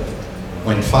curve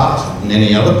went faster than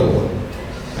any other board.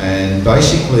 And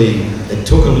basically, it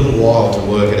took a little while to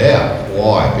work it out.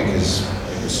 Why? Because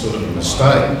it was sort of a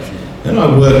mistake. Then I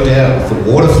worked out with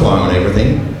the water flow and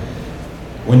everything,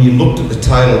 when you looked at the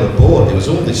tail of the board, there was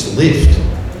all this lift,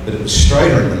 but it was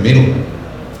straighter in the middle.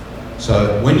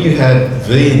 So when you had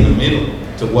V in the middle,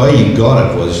 the way you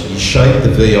got it was you shaped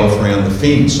the V off around the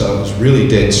fin, so it was really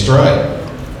dead straight.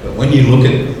 But when you look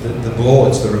at the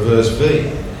boards, the reverse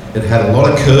V, it had a lot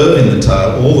of curve in the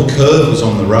tail. All the curve was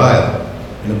on the rail,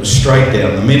 and it was straight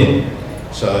down the middle.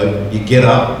 So you get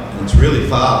up, and it's really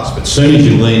fast, but as soon as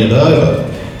you lean it over,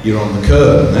 you're on the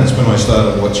curve. And that's when I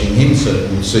started watching him surf,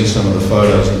 and you see some of the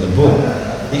photos in the book.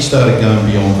 He started going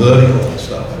beyond vertical and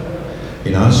stuff.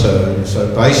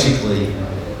 So basically,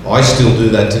 I still do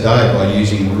that today by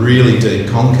using really deep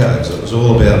concaves. It was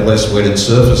all about less wetted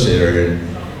surface area,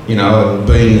 and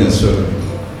being a sort of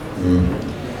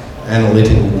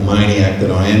analytical maniac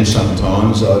that I am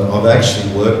sometimes, I've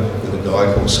actually worked with a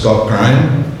guy called Scott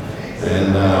Curren,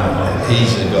 and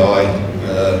he's a guy,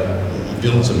 he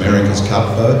builds America's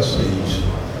Cup boats, he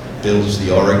builds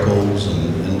the Oracles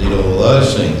and did all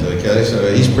those things, okay,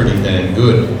 so he's pretty damn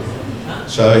good.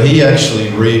 So he actually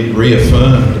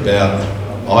reaffirmed about,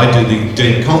 I do the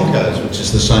deep concaves, which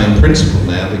is the same principle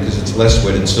now because it's less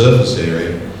wetted surface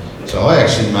area. So I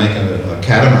actually make a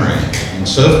catamaran in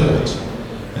surfboards.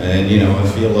 And I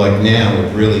feel like now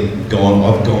I've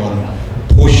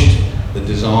pushed the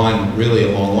design really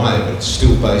a long way, but it's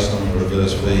still based on the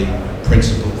reverse V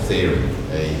principle theory.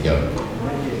 There you go.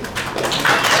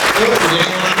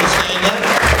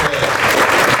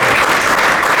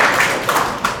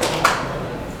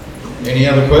 Any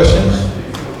other questions?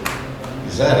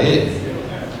 Is that it?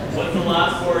 What's the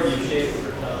last board you shaped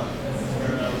for Tom?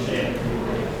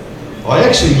 I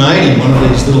actually made him one of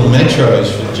these little metros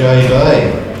for JB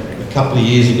a couple of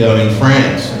years ago in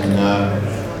France, and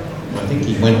I think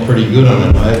he went pretty good on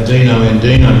it. I had Dino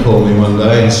Andino call me one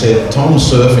day and said, Tom's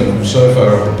surfing from so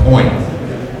far up the point.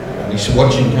 And he's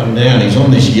watching him come down, he's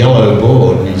on this yellow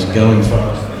board and he's going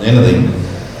faster than anything.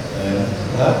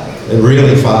 They're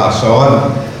really fast,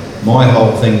 so my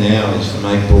whole thing now is to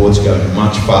make boards go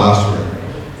much faster.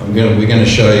 We're going to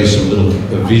show you some little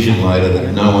vision later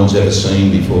that no one's ever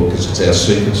seen before, because it's our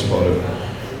secret spot of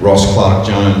Ross Clark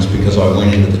Jones, because I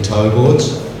went into the tow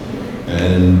boards,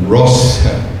 and Ross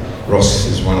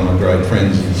is one of my great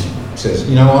friends. He says,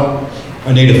 you know what,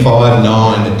 I need a 5'9"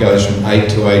 that goes from 8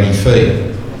 to 80 feet.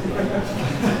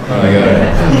 And I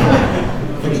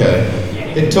go,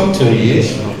 okay. It took 2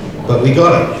 years, but we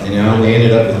got it. We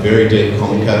ended up with very deep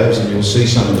concaves, and you'll see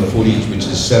some of the footage, which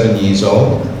is 7 years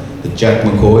old, that Jack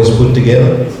McCoy's put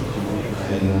together.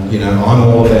 And I'm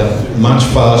all about much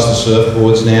faster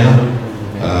surfboards now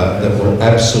that will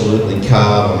absolutely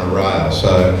carve on a rail.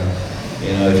 So,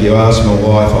 if you ask my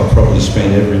wife, I've probably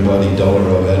spent every bloody dollar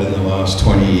I've had in the last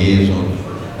 20 years on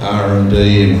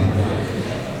R&D, and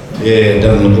it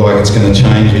doesn't look like it's going to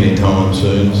change anytime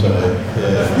soon. So,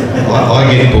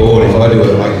 I get bored if I do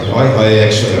it.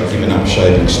 I've given up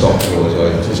shaping stock boards.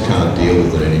 I just can't deal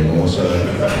with it anymore. So,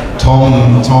 Tom,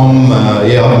 I've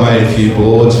made a few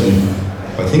boards, and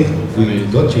I think we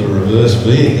got you a reverse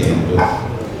V again,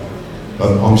 but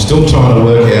I'm still trying to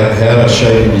work out how to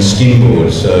shape your skin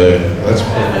board. So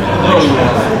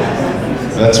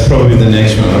that's probably the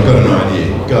next one. I've got an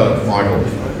idea. Go, Michael.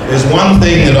 There's one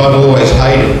thing that I've always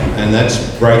hated, and that's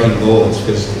breaking boards,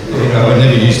 because I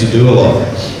never used to do a lot.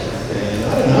 And I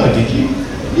don't know, did you?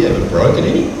 Have you ever broken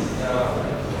any?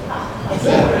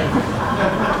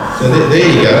 Yeah. So there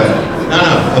you go. No,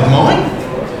 of mine?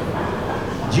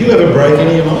 Did you ever break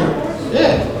any of mine?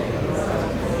 Yeah.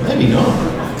 Maybe not.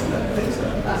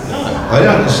 No, I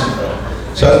don't.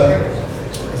 So,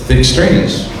 thick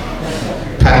stringers.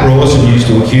 Pat Rawson used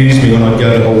to accuse me when I'd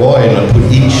go to Hawaii and I'd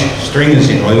put inch stringers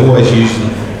in. I always used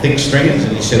thick stringers,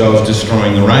 and he said I was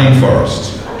destroying the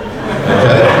rainforests.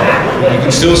 Okay? You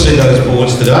can still see those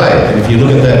boards today, and if you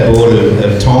look at that board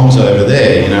of Tom's over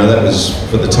there, that was,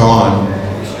 for the time,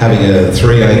 having a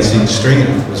 3/8 inch stringer.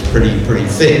 It was pretty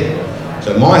thick.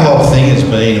 So my whole thing has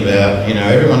been about,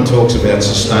 everyone talks about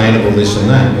sustainable this and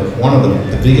that, but one of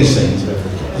the biggest things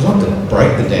is not to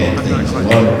break the damn things, a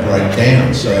lot of it break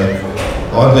down. So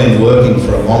I've been working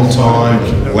for a long time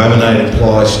with laminated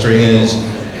ply stringers.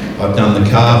 I've done the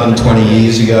carbon 20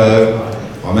 years ago.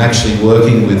 I'm actually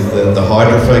working with the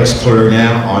Hydroflex Clue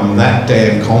now. I'm that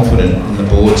damn confident in the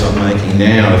boards I'm making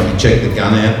now. If you check the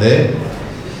gun out there,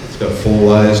 it's got 4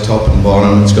 layers, top and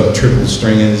bottom. It's got triple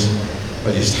stringers.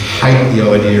 I just hate the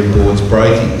idea of boards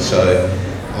breaking. So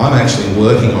I'm actually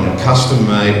working on a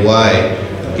custom-made way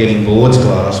of getting boards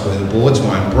glass where the boards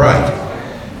won't break.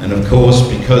 And of course,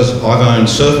 because I've owned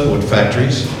surfboard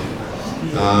factories,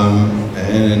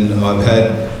 and I've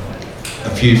had a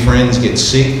few friends get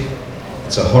sick.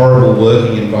 It's a horrible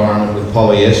working environment with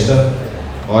polyester.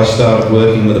 I started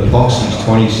working with epoxies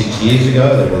 26 years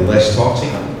ago that were less toxic.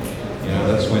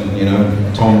 That's when,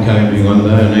 Tom came to me one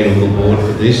day, I need a little board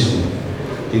for this, and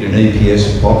did an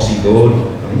EPS epoxy board.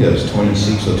 I think it was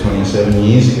 26 or 27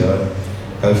 years ago.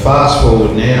 So fast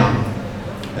forward now,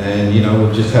 and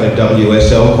we've just had a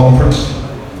WSL conference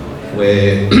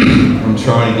where I'm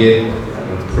trying to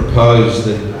propose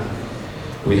that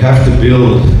we have to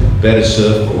build better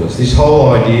surfboards. This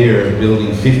whole idea of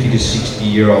building 50 to 60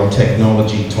 year old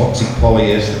technology, toxic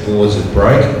polyester boards that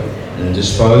break and are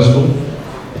disposable,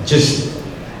 it's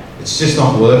just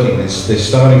not working. There's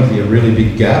starting to be a really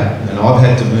big gap, and I've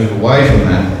had to move away from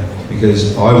that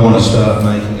because I want to start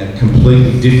making a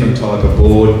completely different type of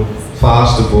board,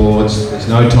 faster boards. There's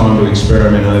no time to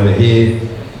experiment over here.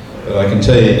 But I can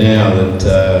tell you now that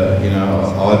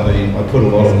I put a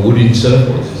lot of wood in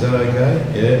surfboards. Is that okay?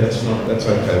 Yeah, that's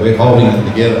okay. We're holding them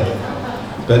together.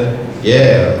 But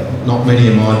yeah, not many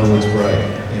of my boards break.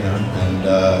 And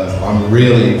I'm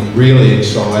really, really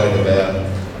excited about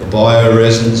the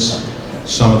bioresins.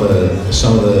 Some of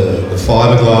the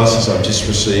fiberglasses. I've just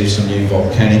received some new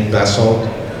volcanic basalt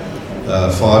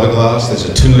fiberglass. There's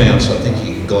a 2 ounce, I think,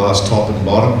 you can glass top and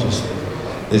bottom.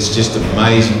 It's just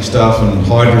amazing stuff, and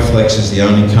Hydroflex is the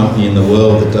only company in the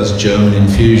world that does German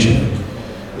infusion,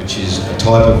 which is a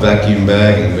type of vacuum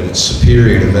bagging, but it's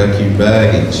superior to vacuum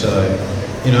bagging. So,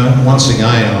 once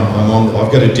again,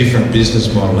 I've got a different business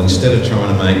model. Instead of trying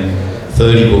to make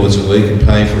 30 boards a week and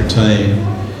pay for a team,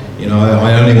 You know,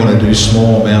 I only want to do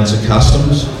small amounts of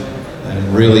customs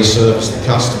and really service the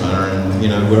customer. And, you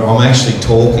know, I'm actually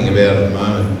talking about at the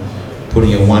moment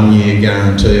putting a 1-year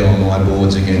guarantee on my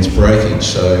boards against breakage.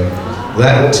 So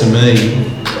that to me is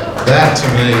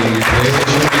where we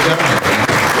should be going.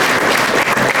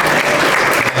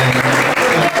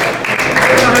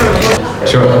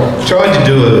 Tried to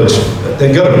do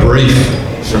they got a brief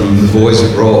from the boys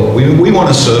at Rock. We want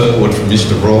a surfboard from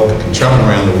Mr. Rock that can travel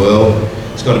around the world.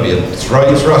 It's got to be a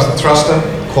thruster,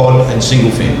 quad and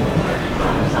single fin.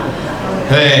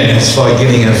 And it's like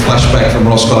getting a flashback from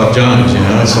Ross Clark Jones, you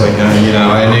know. It's like, you know,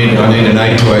 I need an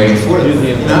 8 to 80 footer.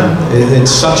 You know,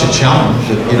 it's such a challenge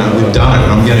that, you know, we've done it,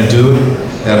 and I'm going to do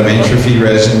it out of entropy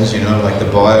resins, you know, like the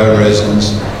bio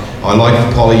resins. I like the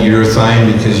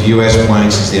polyurethane because US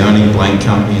Blanks is the only blank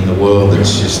company in the world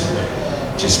that's just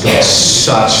got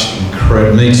such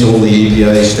incredible, meets all the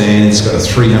EPA standards. It's got a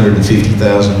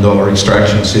 $350,000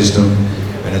 extraction system,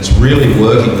 and it's really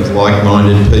working with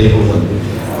like-minded people. And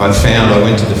I found, I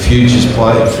went to the Futures.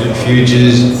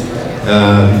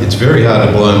 It's very hard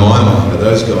to blow my mind, but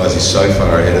those guys are so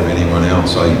far ahead of anyone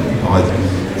else. I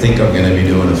think I'm going to be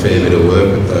doing a fair bit of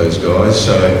work with those guys.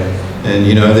 So, and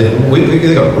you know,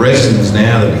 we've got resins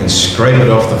now that we can scrape it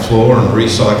off the floor and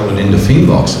recycle it into fin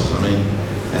boxes. I mean,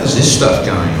 how's this stuff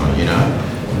going on, you know?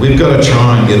 We've got to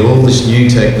try and get all this new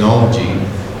technology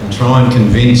and try and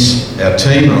convince our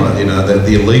team, you know, that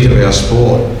the elite of our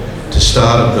sport to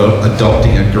start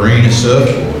adopting a greener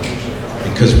surfboard.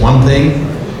 Because one thing,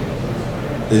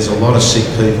 there's a lot of sick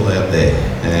people out there,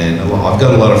 and I've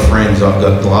got a lot of friends. I've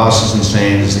got glasses and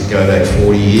sanders that go back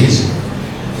 40 years,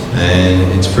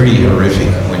 and it's pretty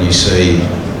horrific when you see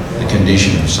the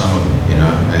condition of some of them, you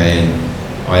know. And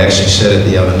I actually said it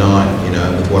the other night, you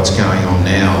know, with what's going on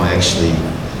now, I actually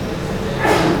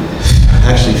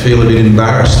feel a bit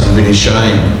embarrassed and a bit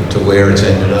ashamed to where it's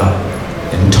ended up.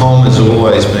 And Tom has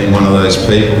always been one of those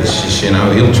people, it's just, you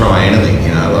know, he'll try anything,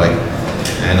 you know, like,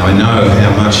 and I know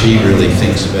how much he really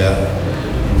thinks about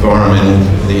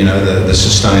environmental, you know, the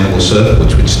sustainable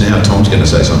surfboards, which now Tom's going to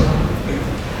say something.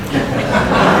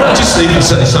 Just leave him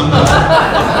say something.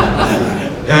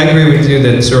 I agree with you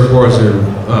that surfboards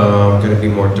are going to be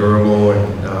more durable,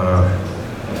 and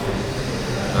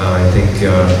I think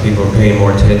people are paying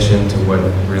more attention to what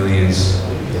really is,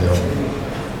 you know,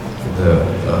 the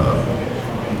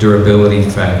durability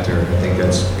factor. I think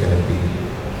that's going to be.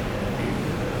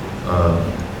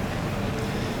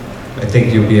 I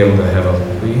think you'll be able to have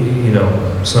you know,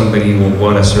 somebody will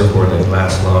want a surfboard that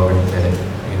lasts longer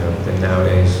than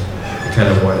nowadays. You kind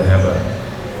of want to have a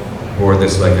board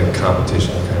that's like a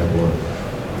competition kind of board.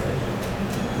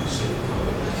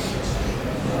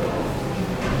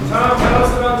 Tom, tell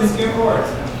us about the skimboard.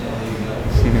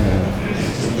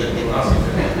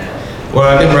 Well,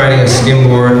 I've been riding a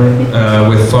skimboard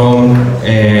with foam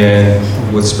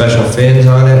and with special fins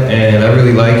on it, and I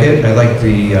really like it. I like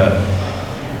the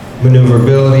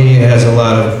maneuverability. It has a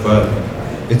lot of,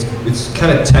 it's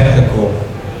kind of technical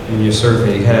when you're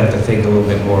surfing. You kind of have to think a little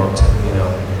bit more, you know,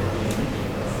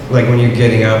 like when you're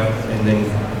getting up and then,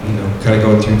 you know, kind of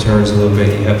going through turns a little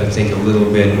bit, you have to think a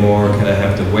little bit more, kind of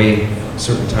have to wait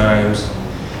certain times.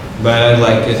 But I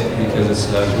like it because it's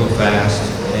real fast,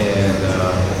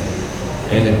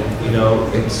 and it, you know,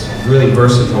 it's really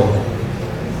versatile.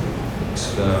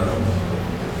 It's a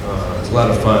lot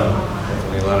of fun,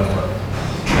 definitely a lot of fun.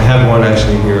 I have one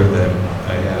actually here that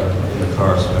I have in the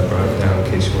car, so I brought it down in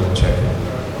case you want to check it.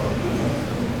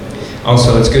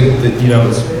 Also, it's good that, you know,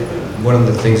 it's one of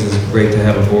the things that's great to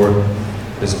have a board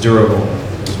that's durable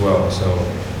as well, so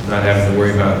not having to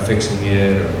worry about fixing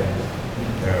it or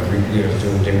you know,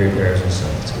 doing ding repairs and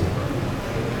stuff. It's good.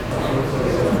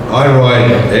 I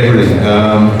ride everything.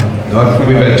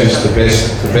 We've had just the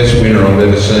best winter I've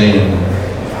ever seen.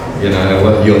 You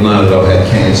know, you'll know that I've had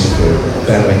cancer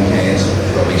battling cancer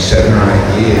for probably 7 or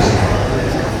 8 years.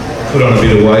 Put on a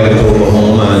bit of weight with all the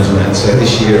hormones and that. So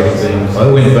this year I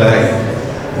went back,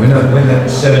 when at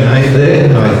 7/8 there,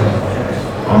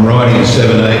 I'm riding a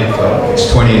 7/8. It's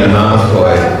 20 and a half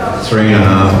by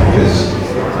 3.5 because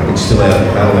I can still out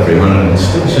paddle every 100 and it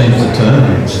still seems to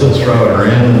turn. Still throw it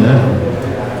around and that.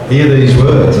 Hear these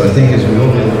words. I think as we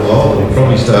all get a little older, we'll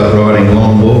probably start riding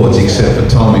long boards, except for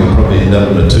Tom, he'll probably end up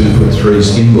with a 2'3"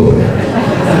 skimboard.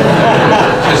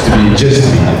 just to be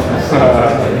different.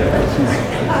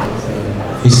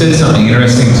 He said something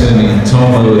interesting to me, and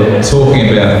Tom, we were talking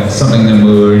about something that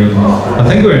I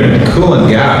think we were in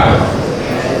Curren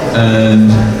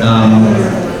and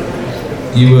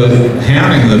you were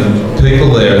hounding the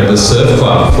people there at the surf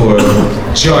club for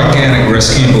a gigantic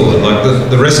rescue board. Like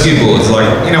the rescue board's like,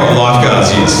 you know what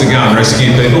lifeguards use to go and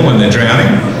rescue people when they're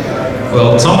drowning?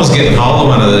 Well, Tom was getting hold of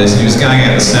one of these. He was going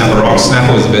out to Snapper Rock.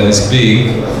 Snapper was about this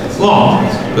big, long,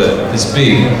 but this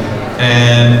big,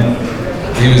 and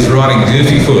he was riding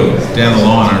goofy foot down the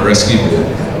line on a rescue board.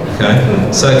 Okay,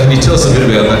 so can you tell us a bit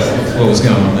about that? What was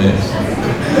going on there?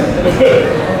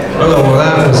 Well,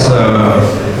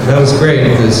 that was great.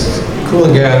 This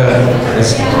Coolangatta,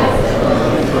 this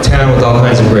town with all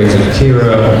kinds of breaks. There's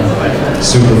Kira,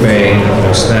 Super Bay,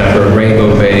 Snapper,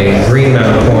 Rainbow Bay, Green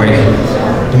Mountain Point.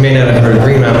 You may not have heard of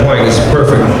Green Mountain Point. It's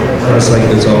perfect. It's like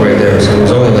it's all right there. So it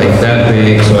was only like that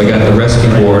big. So I got the rescue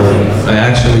board. I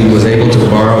actually was able to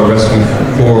borrow a rescue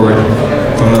board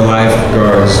from the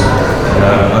lifeguards in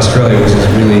Australia, which is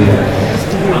really,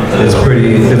 it's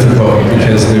pretty difficult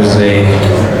because there's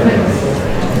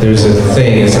a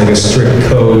thing. It's like a strict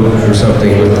code or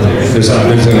something.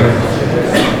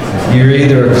 You're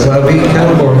either a clubby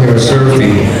kind or you're a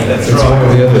surfy. It's one or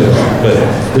the other. But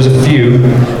there's a few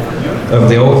of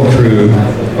the old crew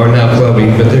are now clubby,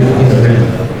 but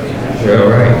they're all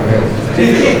right.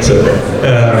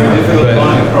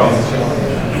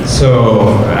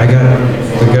 So I got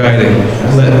the guy to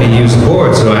let me use the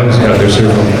board, so I was out there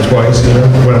surfing twice,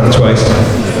 went out twice,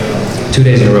 2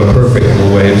 days in a row, perfect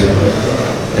little waves.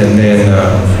 And then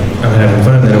I'm having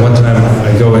fun. Then one time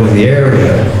I go into the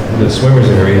area, the swimmers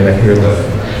area, and I hear the.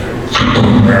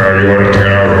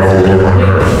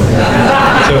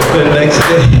 So the next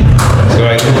day, so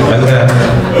I left,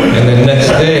 and then next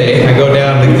day I go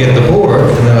down to get the board,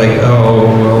 and they're like, "Oh,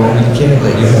 well, we can't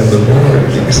let you have the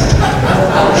board."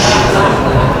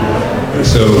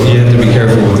 So you have to be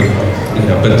careful with it,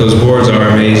 But those boards are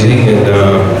amazing, and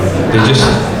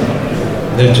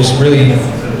they're just really.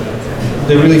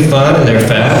 They're really fun and they're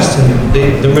fast and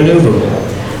they're maneuverable.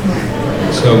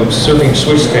 So surfing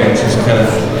switch stance is kind of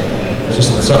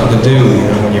just something to do,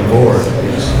 when you're bored.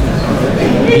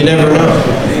 You never know.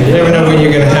 You never know when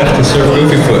you're going to have to surf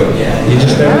goofy foot. You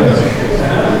just never know.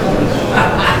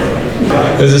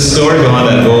 There's a story behind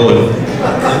that board.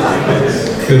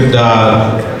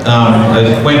 I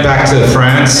went back to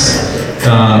France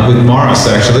with Maurice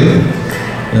actually,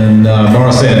 and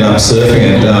Maurice ended up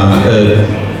surfing at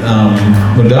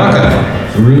Mundaka,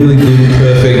 really good,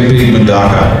 perfect, big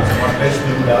Mundaka. My best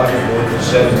Mundaka board for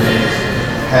 7 years.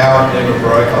 How it never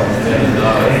broke, I'll never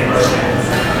know.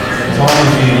 Tom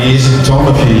a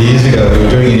few years ago, we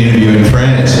were doing an interview in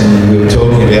France and we were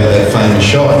talking about that famous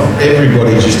shot.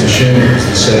 Everybody just assumed it was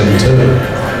the 7-2.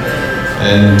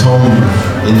 And Tom,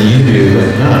 in the interview,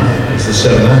 went, "No, it's the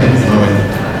 7-8. I went,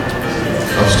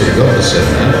 "I've still got the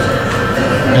 7-8.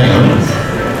 Hang on."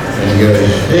 And he goes,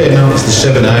 "Yeah, no, it's the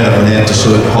 7-8. I went out to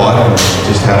sort of pipe and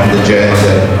just happened to jam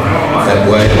that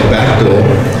way to the back door."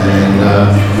 And,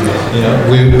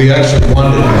 we actually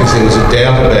wondered because there was a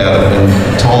doubt about it. And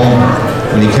Tom,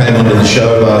 when he came onto the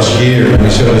show last year, we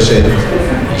sort of said,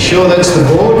 "You sure that's the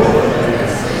board?"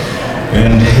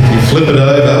 And if you flip it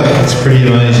over, it's pretty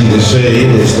amazing to see.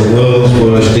 It's the world's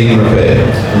worst ding repair.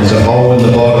 There's a hole in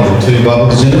the bottom with 2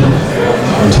 bubbles in it.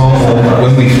 And Tom,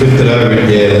 when we flipped it over,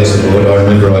 "Yeah, that's the board. I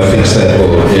remember I fixed that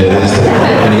board. Yeah, there's the board."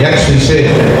 And he actually said,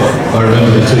 "I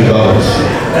remember the 2 bubbles."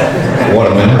 What a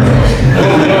memory.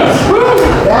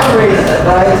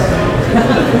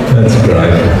 That's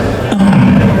great.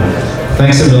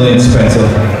 Thanks a million, Spencer.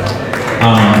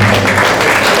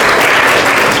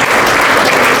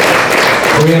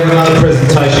 We have another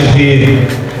presentation here.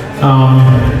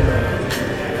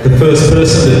 The first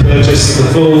person to purchase the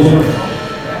full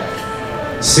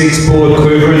 6-board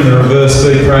quiver in the reverse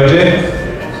speed project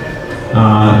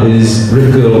is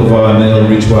Rip Girl by Neil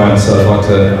Ridgway, so I'd like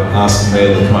to ask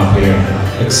Neil to come up here and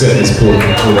accept this book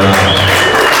with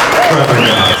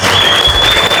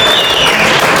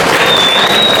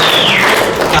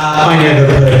I never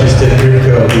purchased a Rip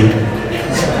Girl here.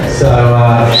 So,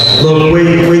 look,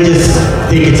 we just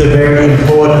think it's a very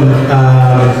important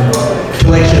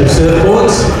collection of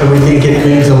surfboards, and we think it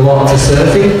means a lot to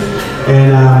surfing.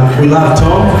 And we love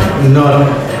Tom. We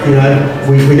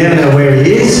never know where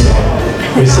he is.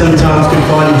 We sometimes can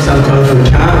find him, sometimes we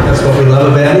can't. That's what we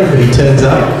love about him, but he turns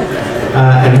up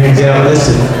and hangs out with us,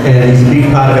 and he's a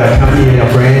big part of our company and our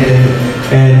brand,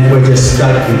 and we're just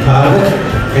stoked to be part of it.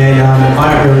 And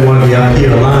I don't really want to be up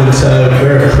here alone, so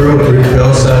we're a crew at Rip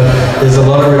Curl, so there's a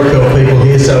lot of Rip Curl people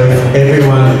here, so if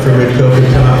everyone from Rip Curl could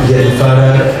come up and get in the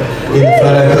photo,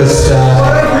 because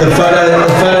the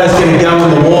photo's going to go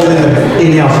on the wall in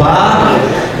our bar,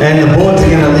 and the boards are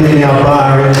going to live in our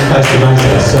bar in Costa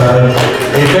Mesa. So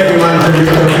if everyone from Rip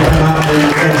Curl can come up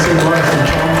and see Maurice and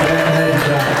Tom, that'd be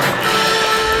great.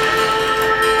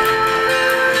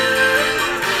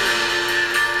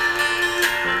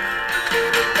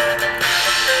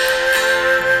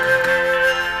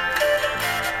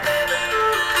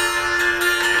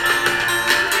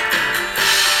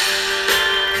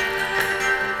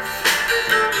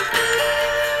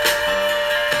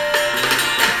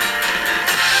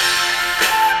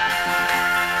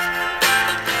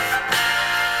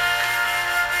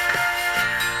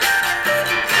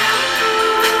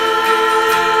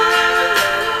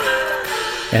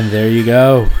 And there you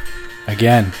go.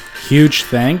 Again, huge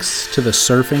thanks to the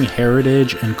Surfing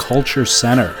Heritage and Culture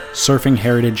Center.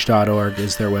 Surfingheritage.org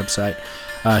is their website.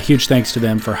 Huge thanks to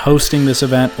them for hosting this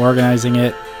event, organizing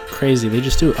it. Crazy. They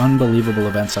just do unbelievable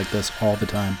events like this all the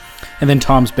time. And then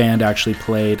Tom's band actually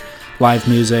played live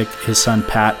music, his son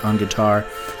Pat on guitar,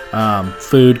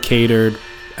 food catered,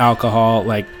 alcohol.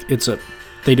 Like,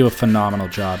 they do a phenomenal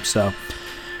job. So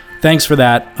thanks for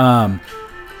that.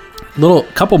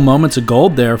 Couple moments of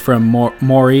gold there from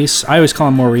Maurice. I always call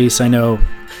him Maurice. I know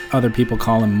other people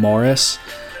call him Morris,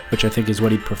 which I think is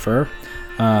what he'd prefer.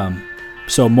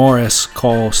 So Maurice,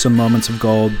 Cole, some moments of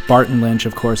gold. Barton Lynch,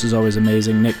 of course, is always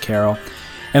amazing. Nick Carroll.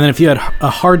 And then if you had a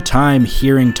hard time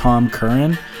hearing Tom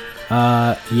Curren,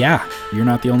 you're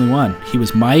not the only one. He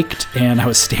was mic'd, and I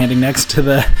was standing next to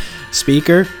the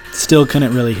speaker. Still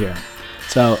couldn't really hear him.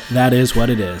 So that is what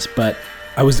it is. But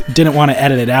I didn't want to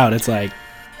edit it out. It's like,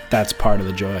 that's part of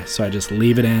the joy. So I just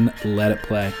leave it in, let it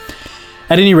play.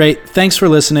 At any rate, thanks for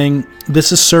listening.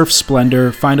 This is Surf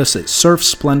Splendor. Find us at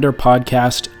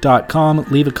surfsplendorpodcast.com.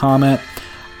 Leave a comment.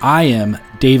 I am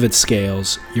David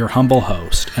Scales, your humble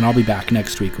host, and I'll be back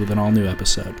next week with an all-new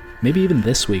episode. Maybe even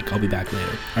this week. I'll be back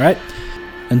later. All right?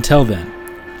 Until then,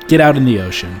 get out in the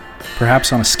ocean,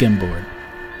 perhaps on a skimboard,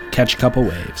 catch a couple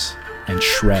waves, and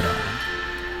shred on.